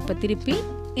பண்ணேன். இப்போ திருப்பி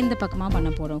இந்த பக்கமாக பண்ண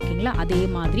போகிறேன். ஓகேங்களா? அதே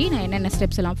மாதிரி நான் என்னென்ன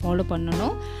ஸ்டெப்ஸ் எல்லாம் ஃபாலோ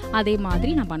பண்ணணும் அதே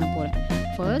மாதிரி நான் பண்ண போகிறேன்.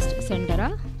 ஃபர்ஸ்ட்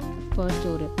சென்டராக ஃபர்ஸ்ட்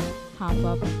ஒரு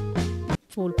ஹாஃபாக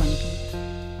ஃபோல்ட் பண்ணிக்கணும்.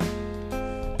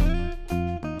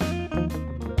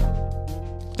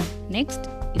 நெக்ஸ்ட்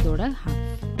இதோட ஹாஃப்.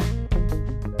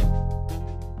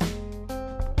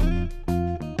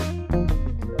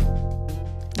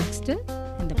 நெக்ஸ்ட்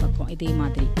இந்த பக்கம் இதே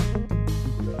மாதிரி.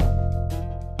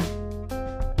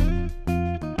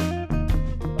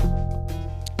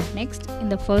 நெக்ஸ்ட்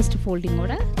இந்த ஃபர்ஸ்ட்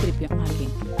ஃபோல்டிங்கோட திருப்பியும்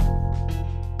அகைன்.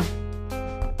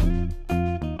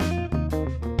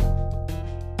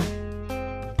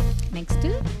 நெக்ஸ்ட்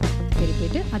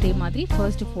திருப்பிட்டு அதே மாதிரி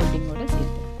ஃபர்ஸ்ட் ஃபோல்டிங்கோட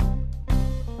சேர்த்து.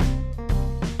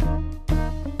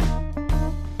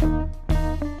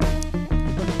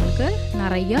 இப்போ நம்மளுக்கு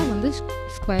நிறையா வந்து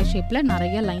ஸ்கொயர் ஷேப்பில்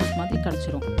நிறைய லைன்ஸ் மாதிரி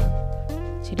கிடச்சிரும்.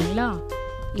 சரிங்களா?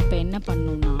 இப்போ என்ன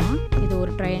பண்ணணும்னா இது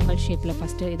ஒரு ட்ரையாங்கிள் ஷேப்பில்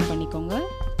ஃபஸ்ட்டு இது பண்ணிக்கோங்க.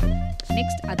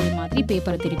 நெக்ஸ்ட் அதே மாதிரி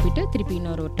பேப்பரை திருப்பிட்டு திருப்பி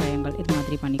இன்னொரு ட்ரையாங்கிள் இது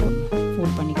மாதிரி பண்ணிக்கோங்க,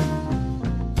 ஃபோல்ட் பண்ணிக்கோங்க.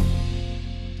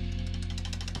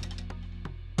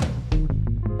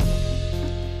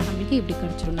 நம்மளுக்கு இப்படி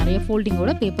கிடச்சிரும். நிறைய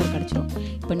ஃபோல்டிங்கோட பேப்பர் கிடச்சிரும்.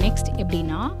 இப்போ நெக்ஸ்ட்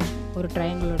எப்படின்னா ஒரு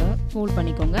ட்ரையாங்கிளோட ஃபோல்ட்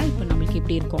பண்ணிக்கோங்க. இப்போ நம்மளுக்கு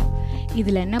இப்படி இருக்கும்.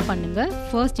 இதில் என்ன பண்ணுங்கள்?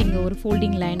 ஃபர்ஸ்ட் இங்கே ஒரு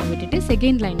ஃபோல்டிங் லைனை விட்டுட்டு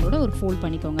செகண்ட் லைனோட ஒரு ஃபோல்ட்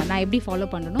பண்ணிக்கோங்க. நான் எப்படி ஃபாலோ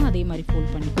பண்ணணும் அதே மாதிரி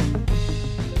ஃபோல்ட் பண்ணிக்கோங்க.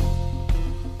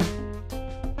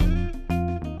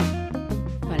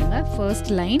 ஃபர்ஸ்ட்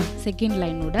லைன் செகண்ட்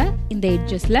லைனோட இந்த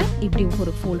எட்ஜஸில் இப்படி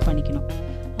ஒரு ஃபோல்ட் பண்ணிக்கணும்.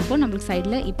 அப்போ நம்மளுக்கு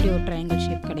சைடில் இப்படி ஒரு ட்ரையாங்கிள்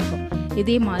ஷேப் கிடைக்கும்.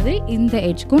 இதே மாதிரி இந்த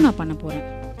எட்ஜ்க்கும் நான் பண்ண போகிறேன்.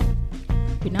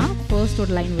 அப்படின்னா ஃபர்ஸ்ட்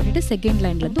ஒரு லைன் விட்டுட்டு செகண்ட்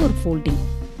லைன்லேருந்து ஒரு ஃபோல்டிங்.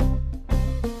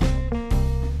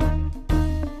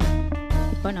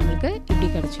 இப்போ நம்மளுக்கு இப்படி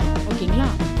கிடச்சிடும். ஓகேங்களா?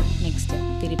 நெக்ஸ்ட்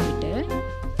திருப்பிட்டு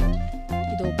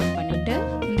இது ஓப்பன் பண்ணிவிட்டு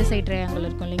இந்த சைட் ட்ரையாங்கிள்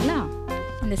இருக்கும் இல்லைங்களா,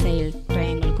 இந்த சைடு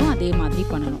ட்ரையாங்கிளுக்கும் அதே மாதிரி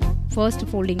பண்ணணும். ஃபர்ஸ்ட்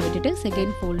ஃபோல்டிங் விட்டுட்டு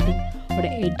செகண்ட் ஃபோல்டிங் ஓட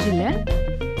எட்ஜில்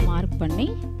மார்க் பண்ணி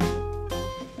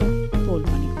ஃபோல்ட்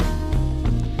பண்ணிக்கணும்.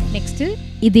 நெக்ஸ்ட்டு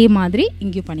இதே மாதிரி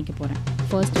இங்கேயும் பண்ணிக்க போகிறேன்.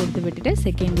 ஃபர்ஸ்ட் எடுத்து விட்டுட்டு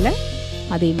செகண்டில்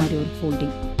அதே மாதிரி ஒரு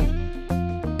ஃபோல்டிங்.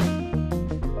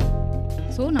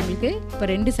 ஸோ நம்மளுக்கு இப்போ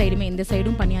 2 சைடுமே, இந்த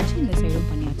சைடும் பண்ணியாச்சு, இந்த சைடும்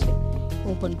பண்ணியாச்சு.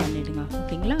 ஓப்பன் பண்ணிடுங்க.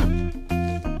 ஓகேங்களா?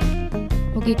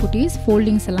 ஓகே குட்டீஸ்,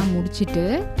 ஃபோல்டிங்ஸ் எல்லாம் முடிச்சுட்டு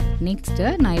நெக்ஸ்ட்டு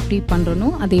நான் எப்படி பண்ணுறனோ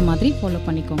அதே மாதிரி ஃபாலோ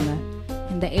பண்ணிக்கோங்க.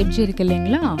 இந்த எட்ஜ் இருக்குது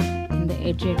இல்லைங்களா, இந்த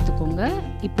எட்ஜ் எடுத்துக்கோங்க.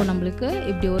 இப்போ நம்மளுக்கு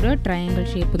இப்படி ஒரு ட்ரையாங்கிள்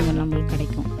ஷேப்புங்க நம்மளுக்கு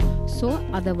கிடைக்கும். ஸோ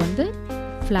அதை வந்து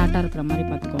ஃப்ளாட்டாக இருக்கிற மாதிரி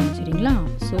பார்த்துக்கோங்க. சரிங்களா?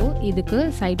 ஸோ இதுக்கு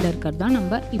சைடில் இருக்கிறது தான்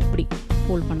நம்ம இப்படி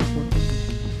ஃபோல்ட் பண்ண போகிறோம்.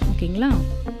 ஓகேங்களா?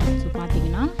 ஸோ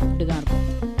பார்த்தீங்கன்னா இப்படி தான் இருக்கும்.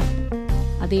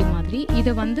 அதே மாதிரி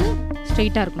இதை வந்து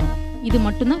ஸ்ட்ரெயிட்டாக இருக்கணும். இது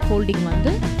மட்டும்தான் ஃபோல்டிங்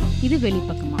வந்து, இது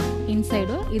வெளிப்பக்கமாக,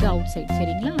 இன்சைடோ இது அவுட் சைடு.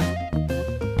 சரிங்களா?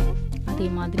 அதே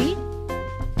மாதிரி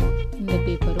இந்த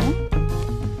பேப்பரும்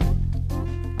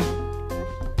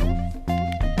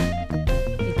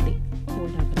இப்படி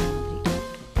ஃபோல்ட் ஆகிற மாதிரி.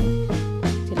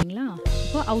 சரிங்களா?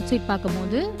 இப்போ அவுட் சைட்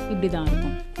பார்க்கும்போது இப்படி தான்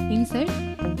இருக்கும், இன்சைட்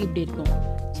இப்படி இருக்கும்.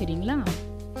 சரிங்களா?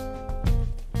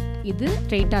 இது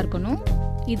ஸ்ட்ரெயிட்டாக இருக்கணும்,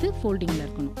 இது ஃபோல்டிங்கில்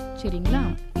இருக்கணும். சரிங்களா?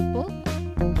 இப்போ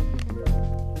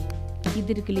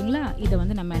இது இருக்கு இல்லைங்களா, இதை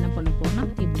வந்து நம்ம என்ன பண்ண போறோம்னா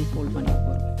இப்படி ஃபோல்ட் பண்ண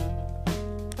போகிறோம்.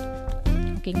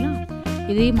 ஓகேங்களா?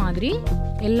 இதே மாதிரி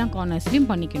எல்லா கார்னர்ஸ்லையும்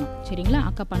பண்ணிக்கணும். சரிங்களா?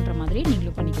 அக்கா பண்ணுற மாதிரி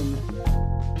நீங்களும் பண்ணிக்கோங்க.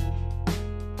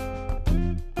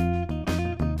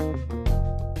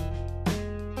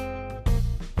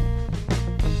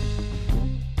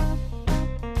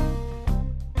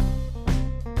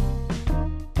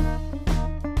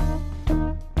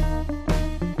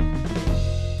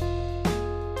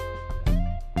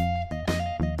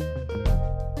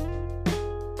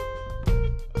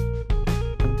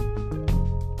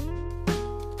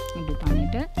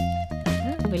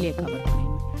 வெளியே கவர்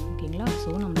பண்ணிடணும். ஓகேங்களா? ஸோ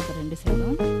நம்மளுக்கு 2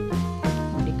 சைடும்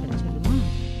அப்படி கிடச்சிடுமா?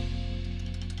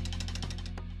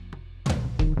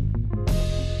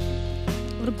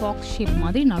 ஒரு பாக்ஸ் ஷேப்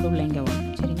மாதிரி நடுவில் இங்கே வரும்.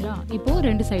 சரிங்களா? இப்போது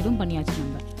 2 சைடும் பண்ணியாச்சு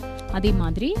நம்ம. அதே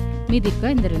மாதிரி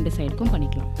மீதிக்க இந்த 2 சைடுக்கும்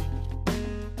பண்ணிக்கலாம்.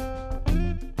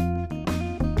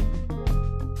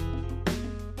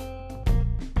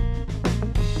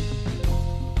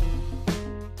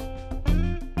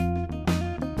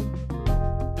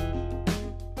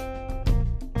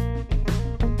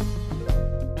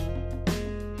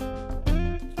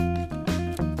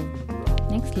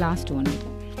 Last one.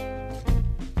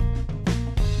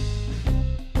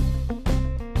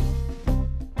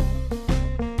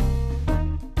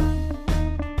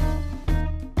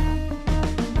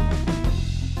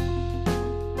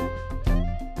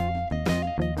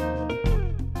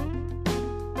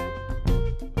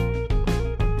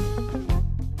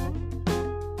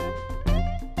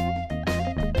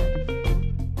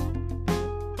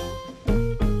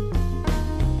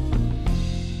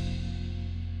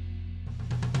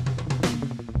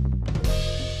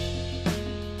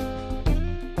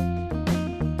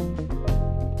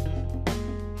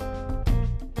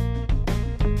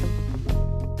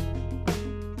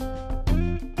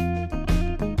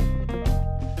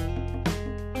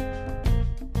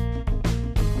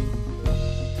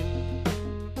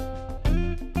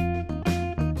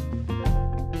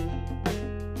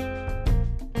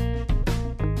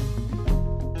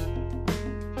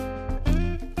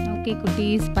 ஓகே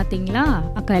குட்டீஸ், பார்த்தீங்களா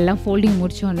அக்கா எல்லாம் ஃபோல்டிங்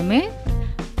முடிச்சோன்னுமே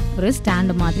ஒரு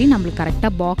ஸ்டாண்டு மாதிரி நம்மளுக்கு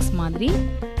கரெக்டாக பாக்ஸ் மாதிரி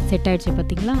செட் ஆகிடுச்சு.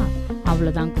 பார்த்தீங்களா?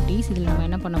 அவ்வளோதான் குட்டீஸ். இதில் நம்ம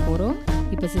என்ன பண்ண போகிறோம்,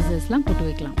 இப்போ சிசர்ஸ்லாம் போட்டு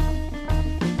வைக்கலாம்.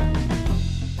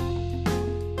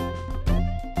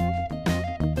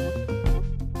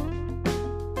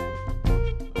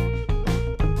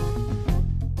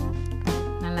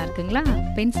 நல்லா இருக்குங்களா?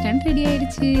 பென் ஸ்டாண்ட் ரெடி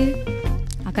ஆகிடுச்சு.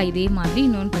 அக்கா இதே மாதிரி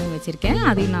இன்னொன்று பண்ணி வச்சுருக்கேன்,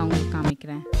 அதையும் நான் உங்களுக்கு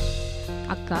காமிக்கிறேன்.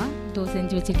 அக்கா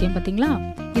செஞ்சு வச்சுருக்கேன் பார்த்தீங்களா?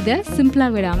 இதை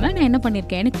சிம்பிளாக விடாமல் நான் என்ன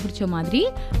பண்ணியிருக்கேன், எனக்கு பிடிச்ச மாதிரி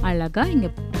அழகாக இங்கே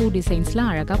பூ டிசைன்ஸ்லாம்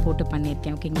அழகாக போட்டு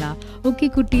பண்ணியிருக்கேன். ஓகேங்களா? ஓகே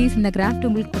குட்டீஸ், இந்த கிராஃப்ட்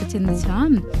உங்களுக்கு பிடிச்சிருந்துச்சா?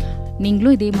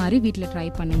 நீங்களும் இதே மாதிரி வீட்டில் ட்ரை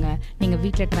பண்ணுங்கள். நீங்கள்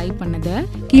வீட்டில் ட்ரை பண்ணதை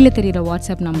கீழே தெரிகிற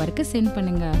வாட்ஸ்அப் நம்பருக்கு சென்ட்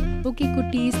பண்ணுங்கள். ஓகே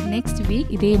குட்டீஸ், நெக்ஸ்ட்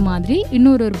வீக் இதே மாதிரி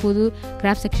இன்னொரு புது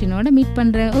கிராஃப்ட் செக்ஷனோட மீட்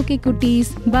பண்ணுறேன். ஓகே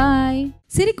குட்டீஸ், பாய்.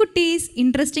 சரி குட்டீஸ்,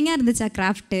 இன்ட்ரெஸ்டிங்காக இருந்துச்சா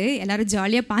கிராஃப்ட்டு? எல்லோரும்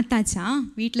ஜாலியாக பார்த்தாச்சா?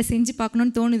 வீட்டில் செஞ்சு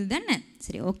பார்க்கணுன்னு தோணுது தானே?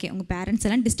 சரி, ஓகே. உங்கள் பேரண்ட்ஸ்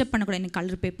எல்லாம் டிஸ்டர்ப் பண்ணக்கூடாது. எனக்கு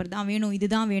கலர் பேப்பர் தான் வேணும், இது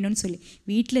தான் வேணும்னு சொல்லி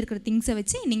வீட்டில் இருக்கிற திங்ஸை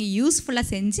வச்சு நீங்கள் யூஸ்ஃபுல்லாக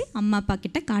செஞ்சு அம்மா அப்பா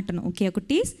கிட்ட காட்டணும். ஓகே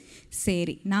குட்டீஸ்?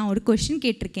 சரி, நான் ஒரு கொஷின்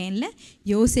கேட்டிருக்கேன்ல,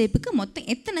 யோசேப்புக்கு மொத்தம்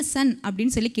எத்தனை சன்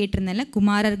அப்படின்னு சொல்லி கேட்டிருந்தேன்ல,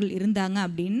 குமாரர்கள் இருந்தாங்க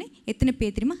அப்படின்னு. எத்தனை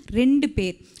பேர் தெரியுமா? 2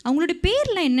 பேர். அவங்களோட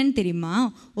பேர்லாம் என்னன்னு தெரியுமா?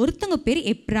 ஒருத்தவங்க பேர்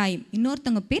எப்ராயிம்,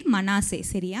 இன்னொருத்தவங்க பேர் மனாசே.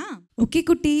 சரியா? ஓகே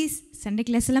குட்டீஸ், சண்டே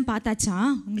கிளாஸ் எல்லாம் பார்த்தாச்சா?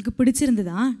 உங்களுக்கு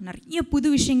பிடிச்சிருந்ததா? நிறைய புது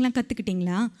விஷயங்கள்லாம்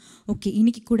கற்றுக்கிட்டிங்களா? ஓகே,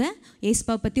 இன்றைக்கி கூட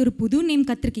ஏஸ்பாவை பற்றி ஒரு புது நேம்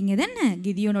கற்றுருக்கீங்க தானே?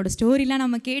 கிதியோனோட ஸ்டோரிலாம்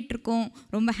நம்ம கேட்டிருக்கோம்.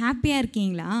 ரொம்ப ஹாப்பியாக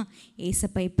இருக்கீங்களா?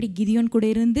 ஏசப்பா எப்படி கிதியோன் கூட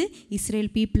இருந்து இஸ்ரேல்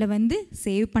பீப்புளை வந்து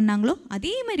சேவ் பண்ணாங்களோ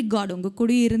அதே மாதிரி காட் உங்கள்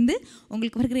கூட இருந்து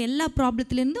உங்களுக்கு வருகிற எல்லா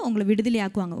ப்ராப்ளத்துலேருந்து உங்களை விடுதலை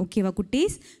ஆக்குவாங்க. ஓகேவா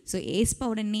குட்டீஸ்? ஸோ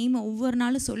ஏஸ்பாவோட நேமை ஒவ்வொரு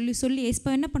நாளும் சொல்லி சொல்லி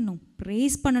ஏஸ்பா என்ன பண்ணணும்?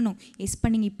 ப்ரேஸ் பண்ணணும். ஏஸ்பா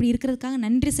நீங்கள் இப்படி இருக்கிறதுக்காக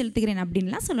நன்றி செலுத்துகிறேன்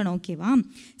அப்படின்லாம் சொல்லணும். ஓகேவா?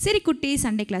 சரி குட்டி,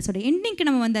 சண்டே கிளாஸோட எண்டிங்க்கு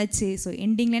நம்ம வந்தாச்சு. ஸோ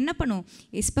எண்டிங்கில் என்ன பண்ணுவோம்?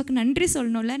 ஏசப்பாக்கு நன்றி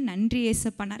சொல்லணும்ல. நன்றி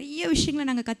ஏசப்பா, நிறைய விஷயங்களை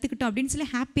நாங்கள் கற்றுக்கிட்டோம் அப்படின்னு சொல்லி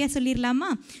ஹாப்பியாக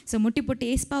சொல்லிடலாமா? ஸோ முட்டி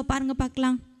போட்டு ஏசப்பாவை பாருங்கள்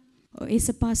பார்க்கலாம்.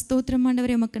 ஏசப்பா ஸ்தோத்திரம்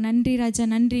ஆண்டவரே, உமக்கு நன்றி ராஜா,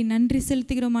 நன்றி நன்றி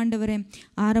செலுத்துகிறோம் ஆண்டவரே.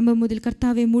 ஆரம்பம் முதல்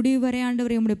கர்த்தாவே முடிவு வரை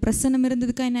ஆண்டவரே உம்முடைய பிரசன்னம்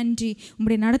இருந்ததுக்காய் நன்றி,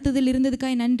 உம்முடைய நடத்துதல்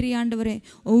இருந்ததுக்காய் நன்றி ஆண்டவரே.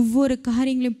 ஒவ்வொரு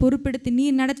காரியங்களையும் பொறுப்பெடுத்து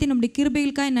நீர் நடத்தி நம்முடைய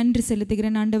கிருபைகளுக்காய் நன்றி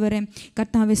செலுத்துகிறேன் ஆண்டவரே.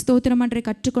 கர்த்தாவே ஸ்தோத்திரம் ஆண்டவரே,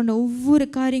 கற்றுக்கொண்ட ஒவ்வொரு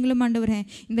காரியங்களும் ஆண்டவரே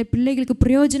இந்த பிள்ளைகளுக்கு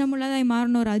பிரயோஜனம் உள்ளதாய்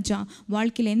மாறணும் ராஜா.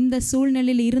 வாழ்க்கையில் எந்த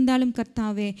சூழ்நிலையில் இருந்தாலும்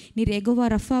கர்த்தாவே நீர்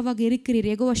யெகோவா ரஃபாவாக இருக்கிறீர்,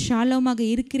 யெகோவா ஷாலோமாக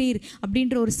இருக்கிறீர்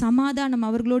அப்படின்ற ஒரு சமாதானம்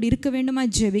அவர்களோடு இருக்க வேண்டுமா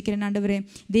ஜெபிக்கிறேன் ஆண்டவரே.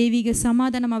 தெய்வீக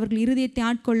சமாதானம் அவர்கள் இருதயத்தை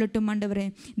ஆட்கொள்ளட்டும் ஆண்டவரே.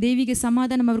 தெய்வீக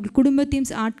சமாதானம் அவர்கள் குடும்பத்தையும்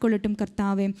ஆட்கொள்ளட்டும்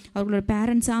கர்த்தாவே. அவர்களோட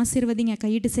பேரண்ட்ஸ் ஆசீர்வதிங்க,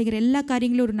 கையிட்டு செய்கிற எல்லா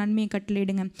காரியங்களும் ஒரு நன்மையை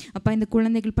கட்டளையிடுங்க அப்பா. இந்த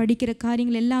குழந்தைகள் படிக்கிற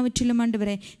காரியங்கள் எல்லாவற்றிலும்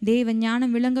ஆண்டவரே தேவ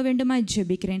ஞானம் விளங்க வேண்டுமா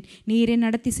ஜெபிக்கிறேன். நீரே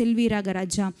நடத்தி செல்வீராக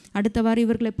ராஜா. அடுத்த வாரம்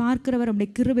இவர்களை பார்க்கிறவர்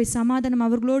நம்முடைய கிருபை சமாதானம்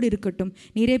அவர்களோடு இருக்கட்டும்.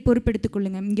 நீரே பொறுப்பெடுத்துக்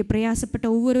கொள்ளுங்க. இங்கே பிரயாசப்பட்ட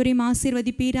ஒவ்வொருவரையும்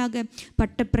ஆசீர்வதிப்பீராக.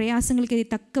 பட்ட பிரயாசங்களுக்கு இதை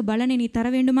தக்க பலனை நீ தர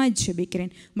வேண்டுமா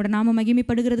ஜெபிக்கிறேன். உம்முடைய நாம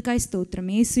மகிமைப்படுகிறதுக்காய் ஸ்தோத்திரம்.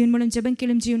 இயேசுவின் மூலம் ஜெபம்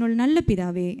கேளும் ஜீவனுள்ள நல்ல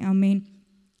பிதாவே, ஆமென்.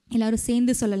 எல்லாரும்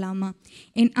சேர்ந்து சொல்லலாமா?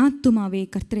 என் ஆத்துமாவே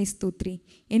கர்த்தரை ஸ்தோத்ரி,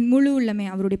 என் முழு உள்ளமே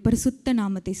அவருடைய பரிசுத்த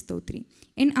நாமத்தை ஸ்தோத்ரி.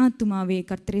 என் ஆத்துமாவே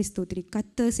கர்த்தரை ஸ்தோத்ரி,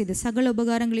 கர்த்தர் செய்த சகல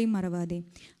உபகாரங்களையும் மறவாதே.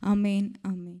 ஆமென்,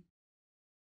 ஆமென்.